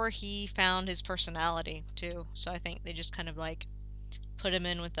before he found his personality too. So I think they just kind of like put him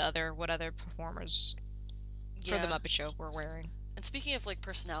in with what other performers for the Muppet Show were wearing. And speaking of like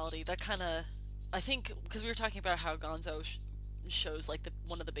personality, that kind of, I think, because we were talking about how Gonzo shows like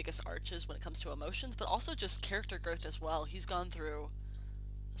one of the biggest arches when it comes to emotions, but also just character growth as well. He's gone through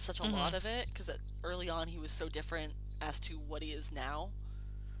such a lot of it because early on he was so different as to what he is now.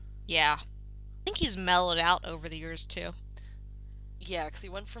 Yeah, I think he's mellowed out over the years too. Yeah, because he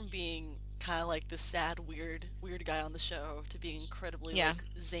went from being kind of like this sad, weird guy on the show to being incredibly like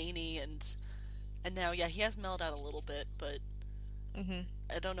zany and now he has mellowed out a little bit, but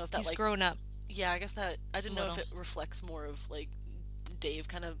I don't know if that he's like grown up. Yeah, I guess that I didn't know if little. it reflects more of like Dave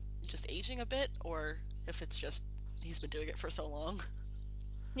kind of just aging a bit, or if it's just he's been doing it for so long.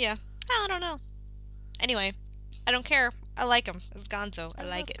 Yeah, I don't know. Anyway, I don't care. I like him. It's Gonzo. I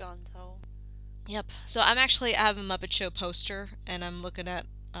like love it. Gonzo. Yep. So I have a Muppet Show poster, and I'm looking at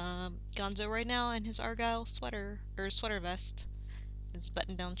Gonzo right now in his Argyle sweater vest, his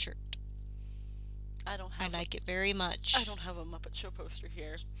button-down shirt. I like it very much. I don't have a Muppet Show poster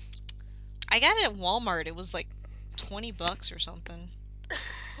here. I got it at Walmart. It was like $20 or something.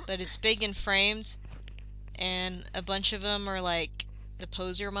 But it's big and framed, and a bunch of them are like the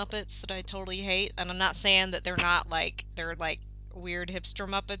poser Muppets that I totally hate. And I'm not saying that they're not like they're like weird hipster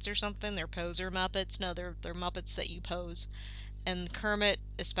Muppets or something. They're poser Muppets. No, they're Muppets that you pose. And Kermit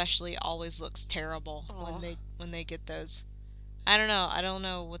especially always looks terrible Aw. when they get those. I don't know. I don't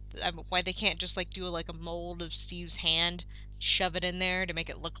know why they can't just like do like a mold of Steve's hand, shove it in there to make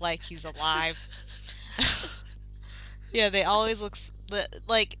it look like he's alive. Yeah, they always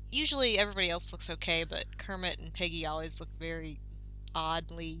like usually everybody else looks okay, but Kermit and Piggy always look very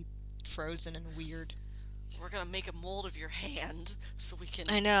oddly frozen and weird. We're gonna make a mold of your hand so we can.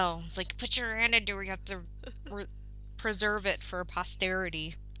 I know. It's like put your hand into it. You have to preserve it for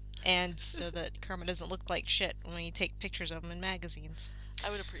posterity, and so that Kermit doesn't look like shit when you take pictures of him in magazines. I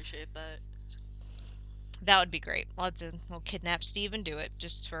would appreciate that. That would be great. We'll kidnap Steve and do it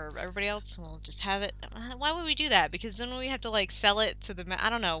just for everybody else. We'll just have it. Why would we do that? Because then we have to like sell it to the. I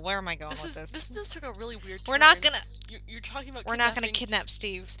don't know. Where am I going with this? This just took a really weird. We're turn. not gonna. You're talking about. We're not gonna kidnap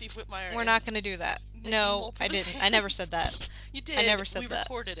Steve. Steve Whitmire. We're not gonna do that. No, I didn't. I never said that. You did. I never said we that.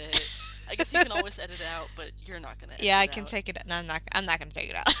 We recorded it. I guess you can always edit it out, but you're not gonna. Yeah, I edit can out. take it. No, I'm not. I'm not gonna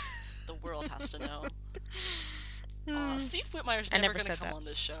take it out. The world has to know. Steve Whitmire's I never never gonna said come that. on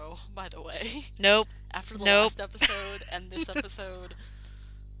this show, by the way. Nope. After the Nope. last episode and this episode,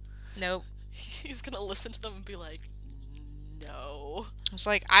 Nope. he's gonna listen to them and be like, no. It's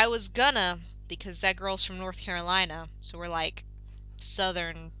like I was gonna because that girl's from North Carolina, so we're like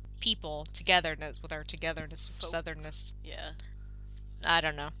Southern people togetherness with our togetherness of Folk. Southernness. Yeah. I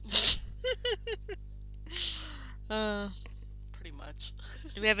don't know. Pretty much.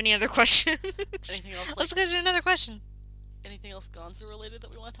 Do we have any other questions? Anything else? Let's go to another question. Anything else Gonzo related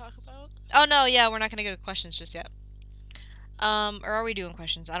that we want to talk about? Oh no, yeah, we're not gonna go to questions just yet. Or are we doing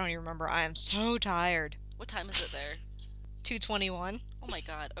questions? I don't even remember. I am so tired. What time is it there? 2:21 Oh my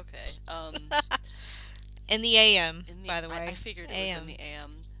god. Okay. in the AM. In the, by the way, I figured it AM. was in the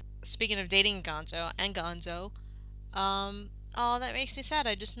AM. Speaking of dating Gonzo and Gonzo, oh, that makes me sad.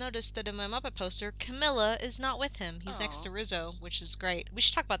 I just noticed that in my Muppet poster, Camilla is not with him. He's next Aw. to Rizzo, which is great. We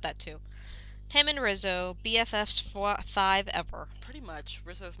should talk about that too. Him and Rizzo, BFFs 5 ever. Pretty much.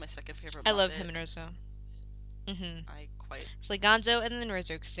 Rizzo's my second favorite. I love Muppet. him and Rizzo. I quite. It's like Gonzo and then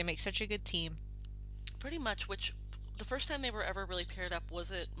Rizzo because they make such a good team. Pretty much. Which the first time they were ever really paired up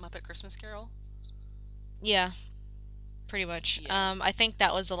was it Muppet Christmas Carol? Yeah, pretty much. Yeah. I think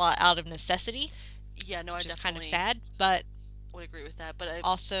that was a lot out of necessity, Yeah. No, which I is kind of definitely sad, but would agree with that. But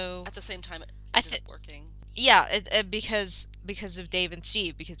also at the same time, it I ended thi- up working. yeah, because of Dave and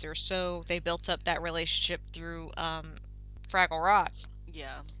Steve because they built up that relationship through Fraggle Rock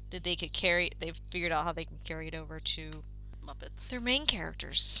Yeah. that they figured out how they can carry it over to Muppets. their main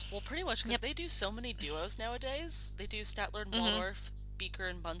characters. Well, pretty much because Yep. they do so many duos nowadays. They do Statler and Mhm. Waldorf, Beaker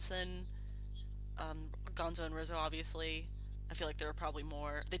and Bunsen, Gonzo and Rizzo, obviously. I feel like there were probably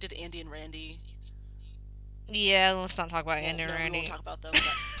more. They did Andy and Randy. Yeah, let's not talk about Well, Andy and no, we Randy won't talk about them.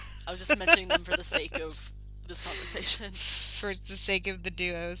 But I was just mentioning them for the sake of this conversation. for the sake of the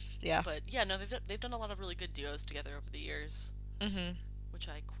duos. Yeah. But yeah, no, they've done a lot of really good duos together over the years, Mhm. which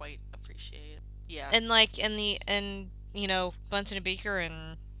I quite appreciate. Yeah. And like Bunsen and Beaker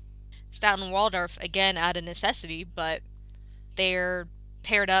and Stout and Waldorf again out of necessity, but they're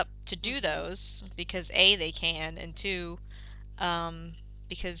paired up to do Mhm. those because A, they can, and two,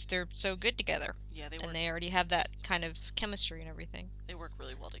 because they're so good together Yeah, they and work. they already have that kind of chemistry and everything. They work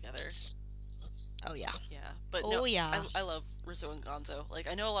really well together. Oh yeah. Yeah, but Oh no, yeah. I love Rizzo and Gonzo. Like,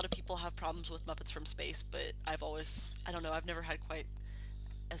 I know a lot of people have problems with Muppets from Space, but I don't know, I've never had quite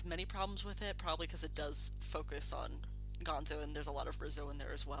as many problems with it, probably because it does focus on Gonzo, and there's a lot of Rizzo in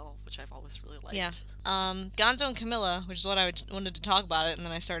there as well, which I've always really liked. Yeah. Gonzo and Camilla, which is what I wanted to talk about it, and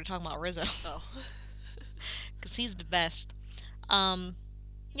then I started talking about Rizzo Oh. because he's the best.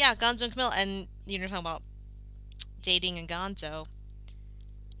 Yeah, Gonzo and Camilla, and you're talking about dating a Gonzo.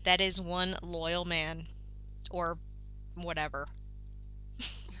 That is one loyal man, or whatever.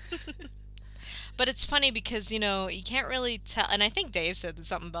 But it's funny because you can't really tell, and I think Dave said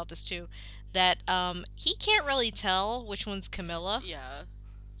something about this too, that he can't really tell which one's Camilla. Yeah,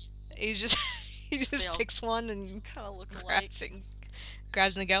 He's just he just They all picks one and kind of look alike.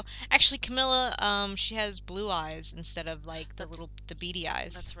 grabs and go. Actually, Camilla, she has blue eyes instead of like That's- the beady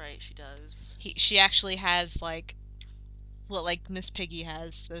eyes. That's right, she does. She actually has like what like Miss Piggy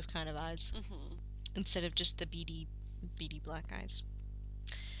has, those kind of eyes, Hmm. instead of just the beady black eyes.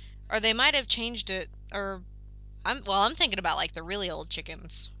 Or they might have changed it, or I'm thinking about like the really old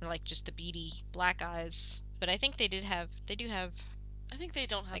chickens, or like just the beady black eyes. But I think they do have I think they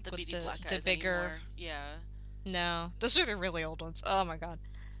don't have Like the with beady the- black the eyes bigger- anymore. Yeah. no, those are the really old ones. Oh my god,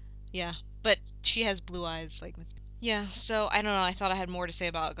 yeah. But she has blue eyes like Miss. Yeah, so I don't know. I thought I had more to say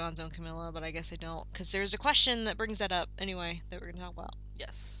about Gonzo and Camilla, but I guess I don't, because there's a question that brings that up anyway that we're going to talk about.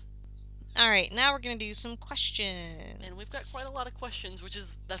 Yes. Alright, now we're going to do some questions. And we've got quite a lot of questions,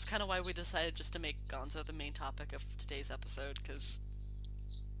 that's kind of why we decided just to make Gonzo the main topic of today's episode, because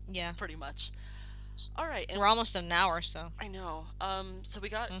Yeah. pretty much. Alright, and We're almost at an hour, so. I know. So we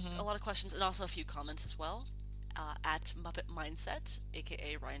got a lot of questions and also a few comments as well. At Muppet Mindset,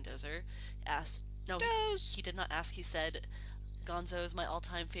 aka Ryan Dozer, asked. No, he did not ask. He said, "Gonzo is my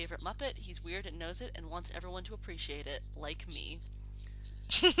all-time favorite Muppet. He's weird and knows it, and wants everyone to appreciate it, like me."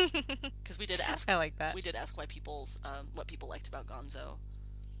 Because we did ask. I like that. We did ask what people liked about Gonzo.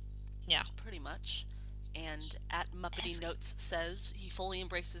 Yeah. Pretty much. And at Muppety Notes says he fully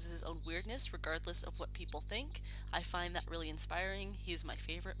embraces his own weirdness regardless of what people think. I find that really inspiring. He is my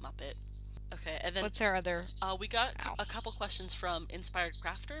favorite Muppet. Okay, and then what's our other? We got a couple questions from Inspired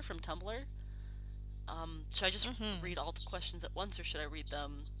Crafter from Tumblr. Should I just read all the questions at once, or should I read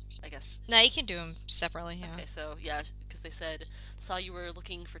them, I guess? No, you can do them separately, yeah. Okay, so, yeah, because they said, saw you were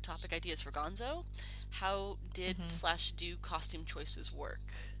looking for topic ideas for Gonzo. How did / do costume choices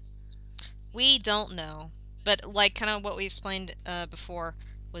work? We don't know. But, like, kind of what we explained before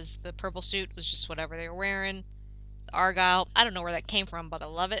was the purple suit was just whatever they were wearing. The Argyle, I don't know where that came from, but I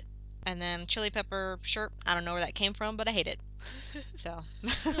love it. And then chili pepper shirt, I don't know where that came from, but I hate it. So.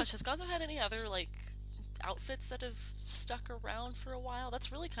 Gosh, has Gonzo had any other, like, outfits that have stuck around for a while?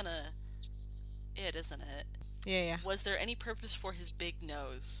 That's really kind of it, isn't it? Yeah. Was there any purpose for his big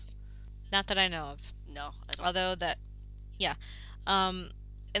nose? Not that I know of. No, I don't. Although that, yeah. And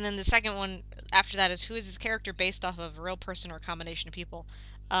then the second one after that is, who is his character based off of, a real person or a combination of people?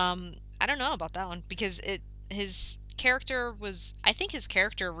 I don't know about that one, because his character was, I think his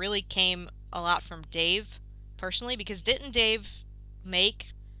character really came a lot from Dave, personally, because didn't Dave make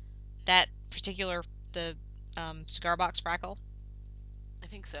that particular, the cigar box Frackle? I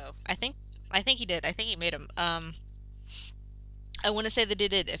think so. I think he did. I think he made him. I want to say that he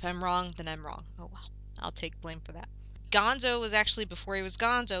did. If I'm wrong, then I'm wrong. Oh well, I'll take blame for that. Gonzo was actually, before he was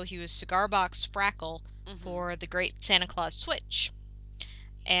Gonzo, he was Cigar Box Frackle for the Great Santa Claus Switch.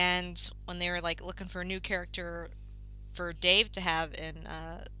 And when they were like looking for a new character for Dave to have in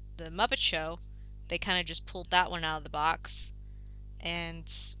the Muppet Show, they kind of just pulled that one out of the box and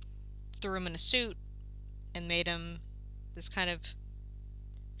threw him in a suit and made him this kind of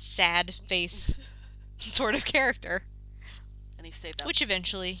sad face sort of character. And he stayed that. Which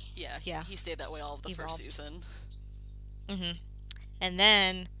eventually, he stayed that way all of the evolved. first season. And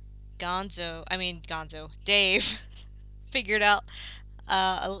then Dave figured out,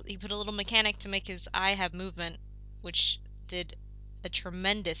 he put a little mechanic to make his eye have movement, which did a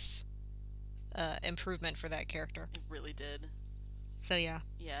tremendous improvement for that character. It really did. So yeah.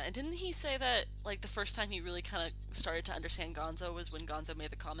 Yeah, and didn't he say that, like, the first time he really kind of started to understand Gonzo was when Gonzo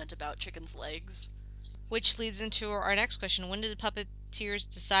made the comment about chicken's legs? Which leads into our next question. When did the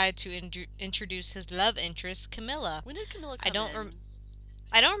Puppeteers decide to introduce his love interest, Camilla? When did Camilla come in?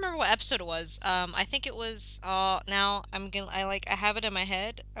 I don't remember what episode it was. I think it was. Now I have it in my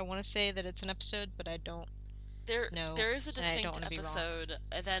head. I want to say that it's an episode, but I don't know. There is a distinct episode,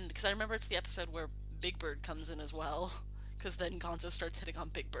 and then because I remember it's the episode where Big Bird comes in as well, because then Gonzo starts hitting on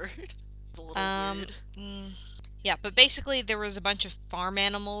Big Bird. It's a little weird. Yeah, but basically there was a bunch of farm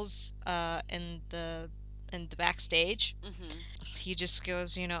animals in the backstage. He just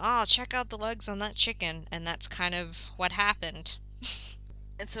goes, check out the legs on that chicken, and that's kind of what happened.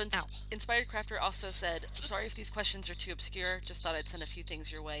 And so Inspired Crafter also said, sorry if these questions are too obscure, just thought I'd send a few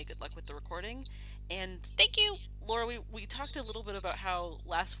things your way. Good luck with the recording. And thank you. Laura, we talked a little bit about how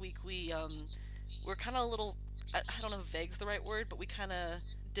last week we were kind of a little, I don't know if vague's the right word, but we kind of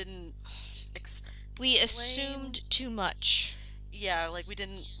didn't explain. We assumed too much. Yeah, like we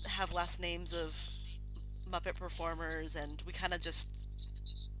didn't have last names of Muppet performers, and we kind of just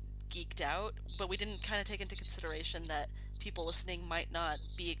geeked out, but we didn't kind of take into consideration that people listening might not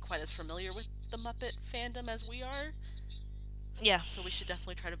be quite as familiar with the Muppet fandom as we are. Yeah. So we should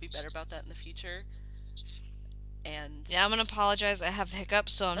definitely try to be better about that in the future. And yeah, I'm gonna apologize. I have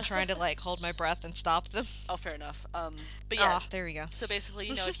hiccups, so I'm trying to hold my breath and stop them. Oh, fair enough. But yeah, there we go. So basically,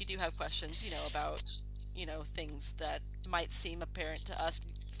 if you do have questions, about, things that might seem apparent to us,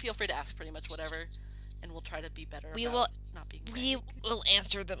 feel free to ask pretty much whatever, and we'll try to be better about not being vague. We will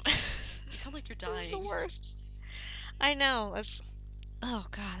answer them. You sound like you're dying. It's the worst. I know. Oh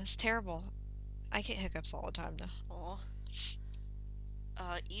god, it's terrible. I get hiccups all the time though.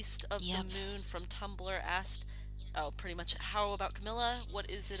 Aw. East of the Moon from Tumblr asked, pretty much, how about Camilla? What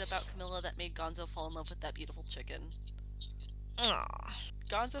is it about Camilla that made Gonzo fall in love with that beautiful chicken? Aw.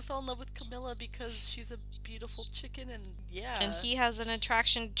 Gonzo fell in love with Camilla because she's a beautiful chicken, and And he has an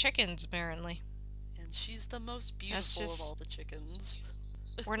attraction to chickens, apparently. and she's the most That's beautiful of just- all the chickens.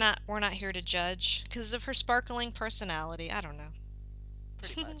 We're not here to judge because of her sparkling personality. I don't know.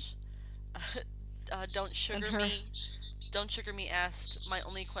 Pretty much. Don't Sugar her- Me. Don't Sugar Me asked, my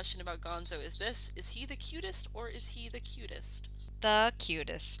only question about Gonzo is this: is he the cutest or is he the cutest? The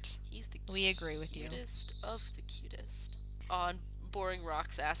cutest. He's the We agree with you. cutest of the cutest. On Boring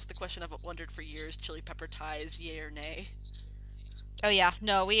Rocks asked the question I've wondered for years: chili pepper ties, yay or nay? Oh yeah,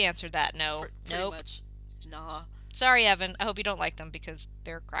 no, we answered that. No, Pretty nope. much. Nah. Sorry, Evan. I hope you don't like them because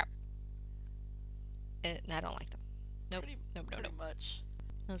they're crap. I don't like them. Nope. Pretty, Nope. No. pretty No. much.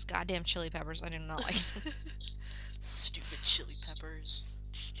 Those goddamn chili peppers. I do not like. Stupid chili peppers.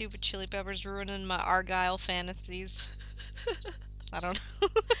 Stupid chili peppers ruining my Argyle fantasies. I don't know.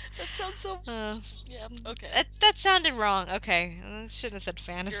 That sounds so. Yeah. Okay. That sounded wrong. Okay, I shouldn't have said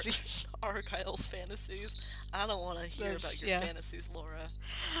fantasies. Argyle fantasies. I don't want to hear about your Yeah. fantasies, Laura.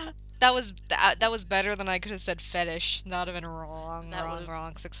 That was better than I could have said fetish. That would have been wrong. That Wrong. would've-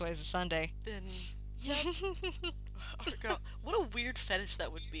 Wrong. 6 ways to Sunday. Then, yeah. Argyle. What a weird fetish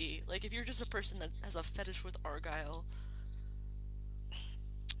that would be. Like if you're just a person that has a fetish with Argyle.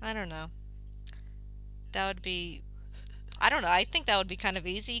 I don't know. That would be. I don't know. I think that would be kind of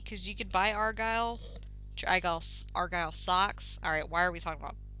easy because you could buy Argyle socks. All right. Why are we talking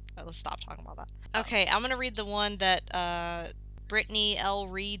about? Let's stop talking about that. Oh. Okay, I'm gonna read the one that Brittany L.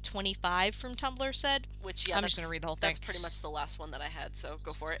 Reed 25 from Tumblr said. Which yeah, I'm that's, just gonna read the whole thing. That's pretty much the last one that I had. So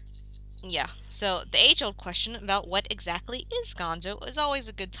go for it. Yeah. So the age-old question about what exactly is Gonzo is always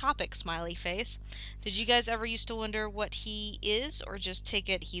a good topic. Smiley face. Did you guys ever used to wonder what he is, or just take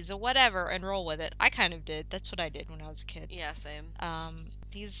it he's a whatever and roll with it? I kind of did. That's what I did when I was a kid. Yeah, same.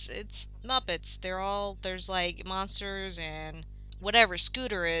 It's Muppets. There's like monsters and whatever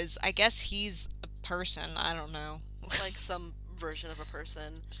Scooter is. I guess he's a person. I don't know. Like some version of a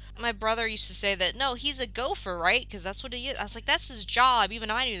person. My brother used to say that no, he's a gopher, right? Because that's what he is. I was like, that's his job.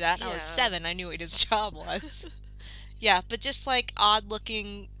 Even I knew that. And I was Yeah. 7. I knew what his job was. Yeah, but just like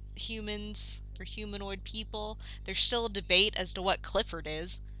odd-looking humans or humanoid people, there's still a debate as to what Clifford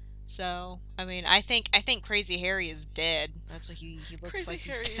is. So, I mean, I think Crazy Harry is dead. That's what he looks Crazy like.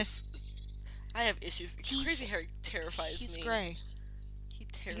 He's Harry dead. is. I have issues. He's- Crazy Harry terrifies He's me. gray. He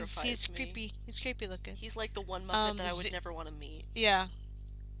terrifies He's me. creepy. He's creepy looking. He's like the one Muppet that I would Zo- never want to meet. Yeah.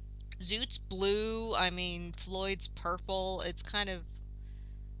 Zoot's blue. I mean, Floyd's purple. It's kind of,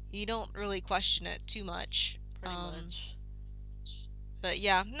 you don't really question it too much. Pretty much. But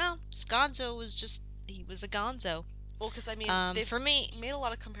yeah, no, Gonzo was just, he was a Gonzo. Well, because I mean, they've For me, made a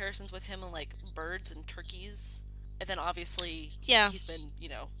lot of comparisons with him and like birds and turkeys, and then obviously Yeah. he's been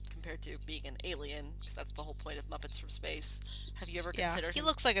compared to being an alien because that's the whole point of Muppets from Space. Have you ever yeah, considered he him?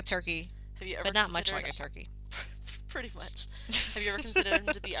 looks like a turkey, Have you ever but not much considered- like a turkey. Pretty much. Have you ever considered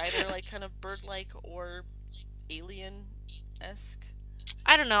him to be either like kind of bird-like or alien-esque?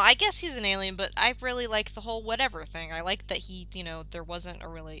 I don't know. I guess he's an alien, but I really like the whole whatever thing. I like that he, there wasn't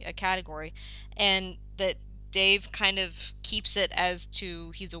a category, and that Dave kind of keeps it as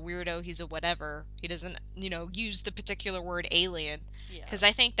to he's a weirdo, he's a whatever. He doesn't, use the particular word alien Yeah. because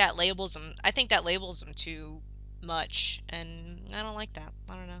I think that labels him. I think that labels him too much, and I don't like that.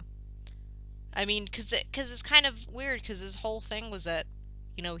 I don't know. I mean, because it's kind of weird because his whole thing was that,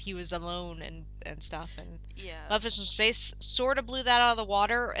 he was alone and stuff, and Yeah. Muppets from Space sort of blew that out of the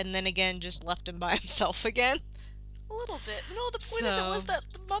water, and then again just left him by himself again. A little bit. No, the point of it was So- that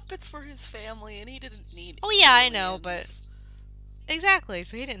the Muppets were his family, and he didn't need. Oh, yeah, I know, but- aliens. Exactly.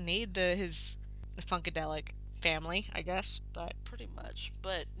 So he didn't need his Funkadelic family, I guess. But Pretty much.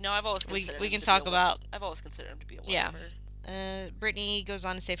 But no, I've always we considered. we him can to be talk a about. I've always considered him to be a Yeah. whatever. Brittany goes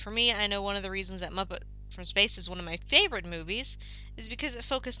on to say, for me, I know one of the reasons that Muppet from Space is one of my favorite movies is because it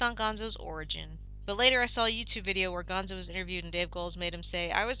focused on Gonzo's origin. But later I saw a YouTube video where Gonzo was interviewed and Dave Goelz made him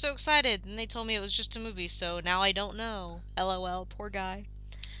say, I was so excited, and they told me it was just a movie, so now I don't know. LOL, poor guy.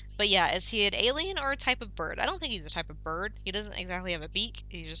 But yeah, is he an alien or a type of bird? I don't think he's a type of bird. He doesn't exactly have a beak,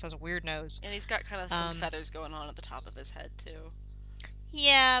 he just has a weird nose. And he's got kind of some Um, feathers going on at the top of his head too.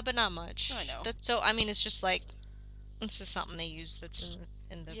 Yeah, but not much. I know. So, I mean, it's just like, it's just something they use that's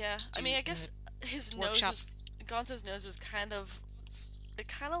in the Yeah, I mean, I guess his workshop. Gonzo's nose is kind of. It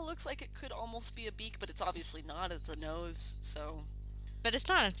kind of looks like it could almost be a beak, but it's obviously not. It's a nose, so. But it's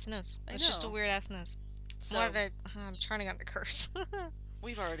not, it's a nose. I It's just a know. weird ass nose. So I'm trying to get to curse.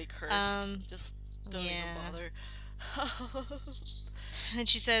 we've already cursed. Um, Just don't yeah. even bother. And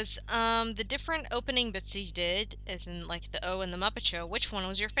she says, the different opening bits he did, as in like the O and the Muppet Show, which one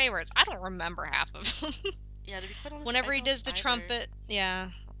was your favorites? I don't remember half of them. Yeah, to be quite honest, Whenever I he don't does the either. trumpet, yeah,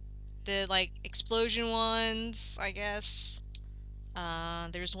 the like explosion ones, I guess.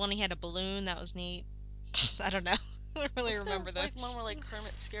 There's one he had a balloon that was neat. I don't know. I don't really Wasn't there remember like those. one where like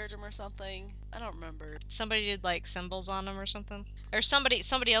Kermit scared him or something? I don't remember. Somebody did like cymbals on him or something, or somebody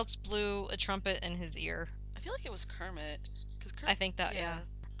else blew a trumpet in his ear. I feel like it was Kermit. Cause I think that, yeah.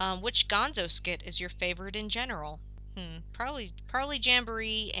 Which Gonzo skit is your favorite in general? Probably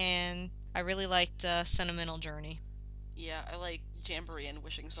Jamboree, and I really liked Sentimental Journey. Yeah, I like Jamboree and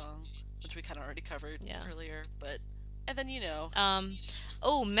Wishing Song, which we kind of already covered earlier. But and then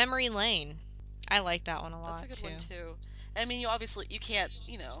oh, Memory Lane. I like that one a lot that's a good too. one too. I mean, you can't,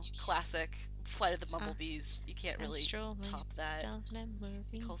 classic Flight of the Bumblebees. You can't really top that.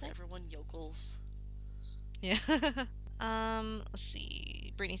 He calls everyone yokels. Yeah. Let's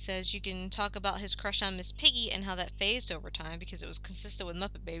see. Brittany says you can talk about his crush on Miss Piggy and how that phased over time because it was consistent with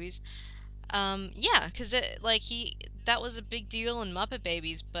Muppet Babies. Yeah, because that was a big deal in Muppet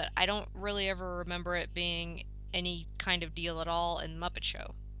Babies, but I don't really ever remember it being any kind of deal at all in Muppet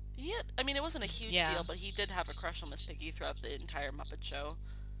Show. Yeah, I mean, it wasn't a huge deal, but he did have a crush on Miss Piggy throughout the entire Muppet Show.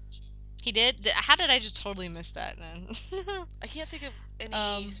 He did? How did I just totally miss that then? I can't think of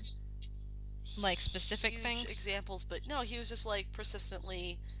any like specific things examples, but no, he was just like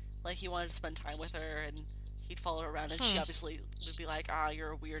persistently like he wanted to spend time with her, and he'd follow her around, and she obviously would be like,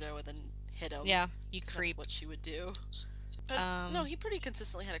 you're a weirdo, and then hit him. Yeah, you creep. That's what she would do. But no, he pretty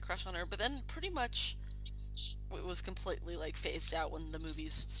consistently had a crush on her, but then pretty much it was completely like phased out when the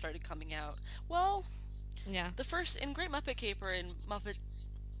movies started coming out. Well, yeah, the first in Great Muppet Caper and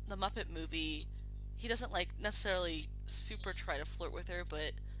the Muppet movie, he doesn't like necessarily super try to flirt with her,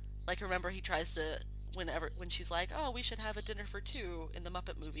 but like remember he tries to when she's like, we should have a dinner for two in the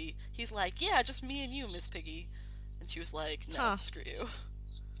Muppet movie, he's like, yeah, just me and you, Miss Piggy, and she was like, no, screw you.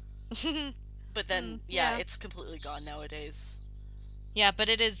 But then it's completely gone nowadays. Yeah, but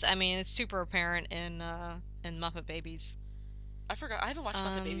it is, I mean, it's super apparent in Muppet Babies. I haven't watched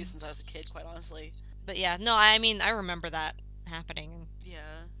Muppet Babies since I was a kid, quite honestly. But yeah, no, I mean, I remember that happening, and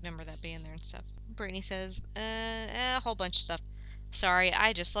yeah, remember that being there and stuff. Brittany says, a whole bunch of stuff. Sorry,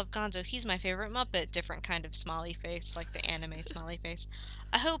 I just love Gonzo. He's my favorite Muppet. Different kind of smiley face, like the anime smiley face.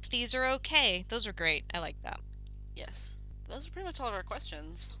 I hope these are okay. Those are great. I like that. Yes, those are pretty much all of our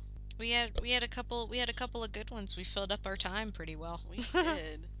questions. We had a couple of good ones. We filled up our time pretty well. We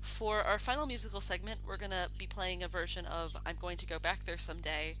did. For our final musical segment, we're gonna be playing a version of "I'm Going to Go Back There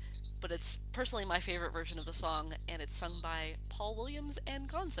Someday," but it's personally my favorite version of the song, and it's sung by Paul Williams and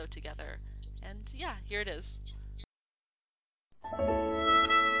Gonzo together. And yeah, here it is.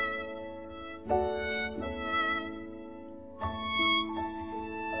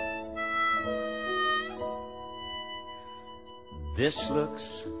 This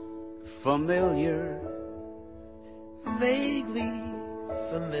looks familiar, vaguely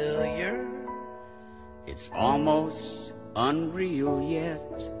familiar. It's almost unreal yet.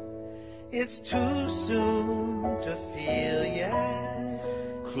 It's too soon to feel yet.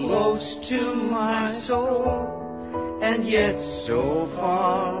 Close to my soul, and yet so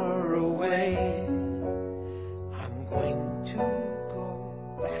far away. I'm going to go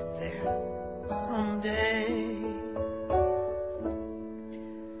back there someday.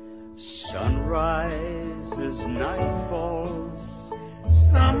 Sunrise as night falls.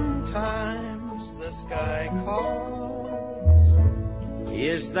 Sometimes the sky calls.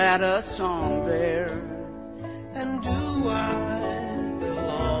 Is that a song there? And do I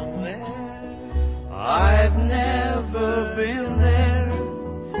belong there? I've never been there,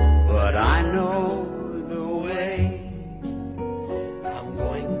 but I know the way. I'm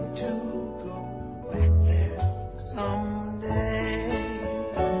going to go back there someday.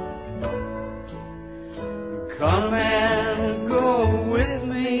 Come and go with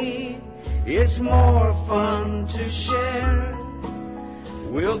me, it's more fun to share.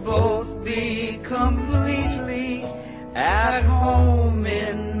 We'll both be completely at home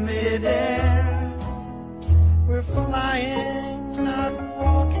in midair. We're flying, not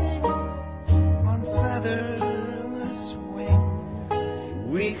walking on featherless wings.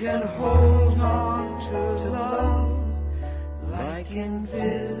 We can hold on to love like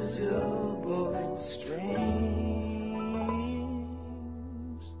invisible strings.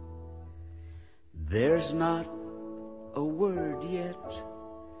 There's not a word yet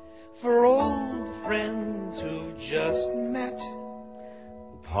for old friends who've just met.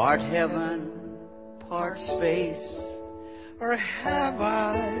 Part heaven, part space. Or have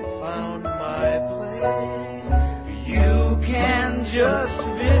I found my place? You can just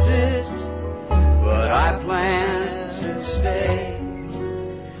visit, but I plan to stay.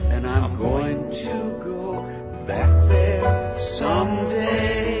 And I'm going to go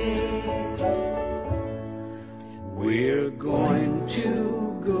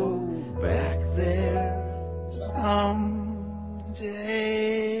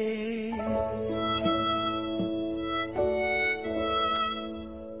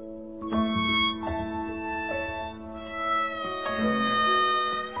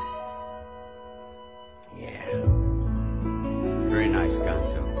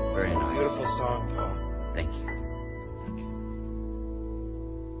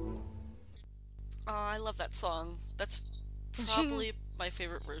love that song. That's probably my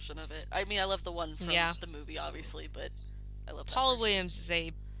favorite version of it. I mean, I love the one from Yeah. the movie, obviously, but I love that Paul version. Williams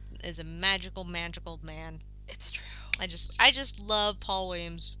is a magical man. It's true. I just love Paul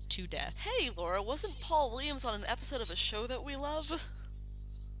Williams to death. Hey, Laura, wasn't Paul Williams on an episode of a show that we love?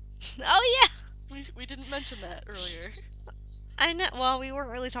 Oh yeah, We didn't mention that earlier. I know. Well, we weren't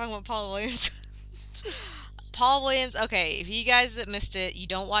really talking about Paul Williams. Paul Williams. Okay, if you guys that missed it, you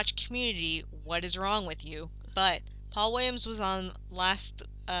don't watch Community. What is wrong with you? But Paul Williams was on last.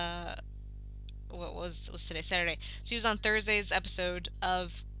 What was today? Saturday. So he was on Thursday's episode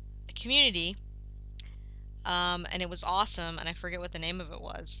of Community. And it was awesome, and I forget what the name of it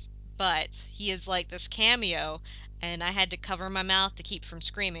was. But he is like this cameo, and I had to cover my mouth to keep from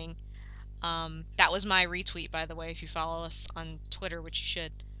screaming. That was my retweet, by the way, if you follow us on Twitter, which you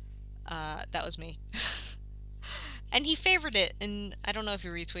should. That was me. And he favored it, and I don't know if he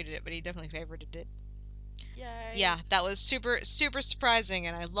retweeted it, but he definitely favorited it. Yay. Yeah, that was super, super surprising,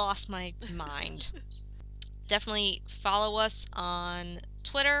 and I lost my mind. Definitely follow us on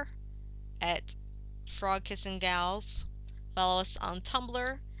Twitter at Frog Kissin' Gals. Follow us on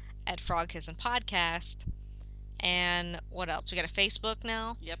Tumblr at Frog Kissin' Podcast. And what else? We got a Facebook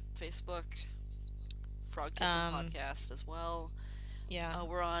now. Yep, Facebook. Frog Kissing Podcast as well. Yeah.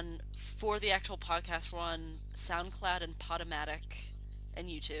 We're on, for the actual podcast, we're on SoundCloud and Podomatic and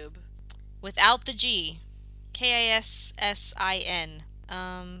YouTube. Without the G. Kissin.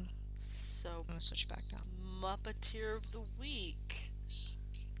 So, I'm gonna switch back down. Muppeteer of the Week.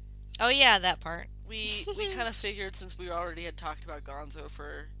 Oh yeah, that part. We kind of figured, since we already had talked about Gonzo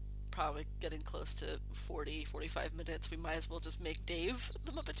for probably getting close to 45 minutes, we might as well just make Dave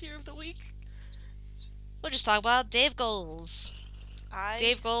the Muppeteer of the Week. We'll just talk about Dave Goals.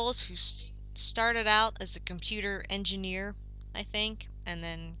 Dave Goals, who started out as a computer engineer, I think, and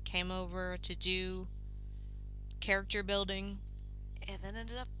then came over to do character building. And then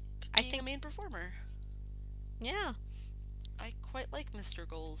ended up I being think- a main performer. Yeah. I quite like Mr.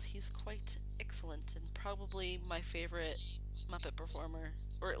 Goals. He's quite excellent and probably my favorite Muppet performer,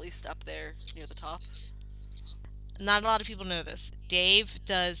 or at least up there near the top. Not a lot of people know this. Dave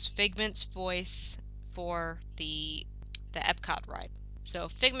does Figment's voice for the Epcot ride. So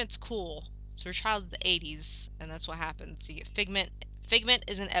Figment's cool. So we're a child of the 80s, and that's what happens. You get Figment. Figment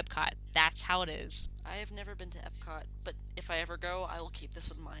is in Epcot. That's how it is. I have never been to Epcot, but if I ever go, I will keep this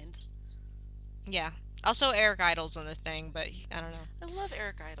in mind. Yeah. Also, Eric Idle's on the thing, but I don't know. I love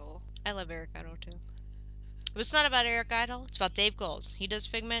Eric Idle. I love Eric Idle too. But it's not about Eric Idle. It's about Dave Goals. He does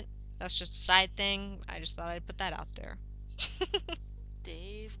Figment. That's just a side thing. I just thought I'd put that out there.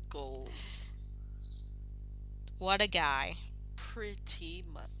 Dave Goals. What a guy. Pretty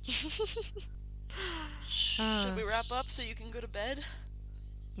much. Should we wrap up so you can go to bed?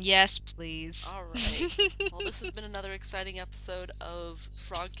 Yes, please. Alright. Well, this has been another exciting episode of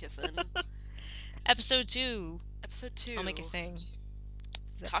Frog Kissin'. Episode 2. Episode 2. I'll make a thing.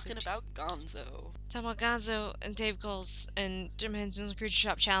 Talking about Gonzo. Talking about Gonzo and Dave Goals and Jim Henson's Creature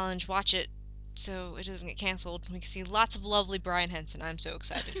Shop Challenge. Watch it so it doesn't get canceled. We can see lots of lovely Brian Henson. I'm so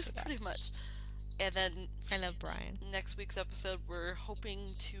excited for that. Pretty much. And then I love Brian. next week's episode, we're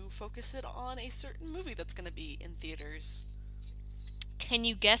hoping to focus it on a certain movie that's going to be in theaters. Can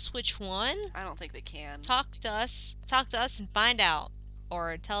you guess which one? I don't think they can. Talk to us and find out.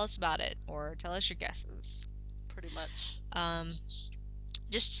 Or tell us about it. Or tell us your guesses. Pretty much.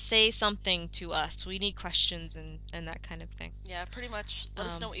 Just say something to us. We need questions and that kind of thing. Yeah, pretty much. Let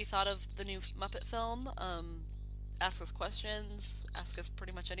us know what you thought of the new Muppet film. Ask us questions. Ask us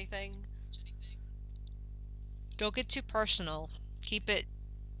pretty much anything. Don't get too personal. Keep it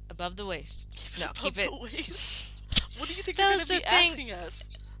above the waist. Above the waist. What do you think That you're going was to be the thing. asking us?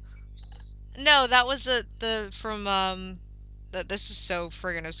 No, that was the from this is so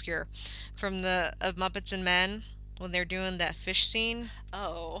friggin' obscure. From the of Muppets and Men, when they're doing that fish scene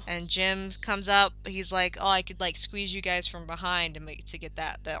Oh. and Jim comes up, he's like, "Oh, I could like squeeze you guys from behind to get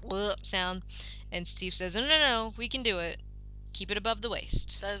that sound." And Steve says, "No, we can do it. Keep it above the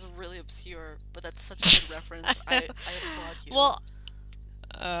waist." That is really obscure, but that's such a good reference. I applaud you.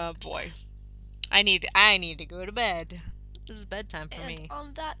 Well, boy. I need to go to bed. This is bedtime for and me.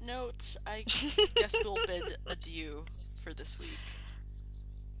 on that note, I guess we'll bid adieu for this week.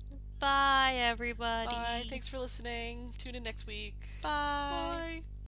 Bye, everybody. Bye. Thanks for listening. Tune in next week. Bye. Bye.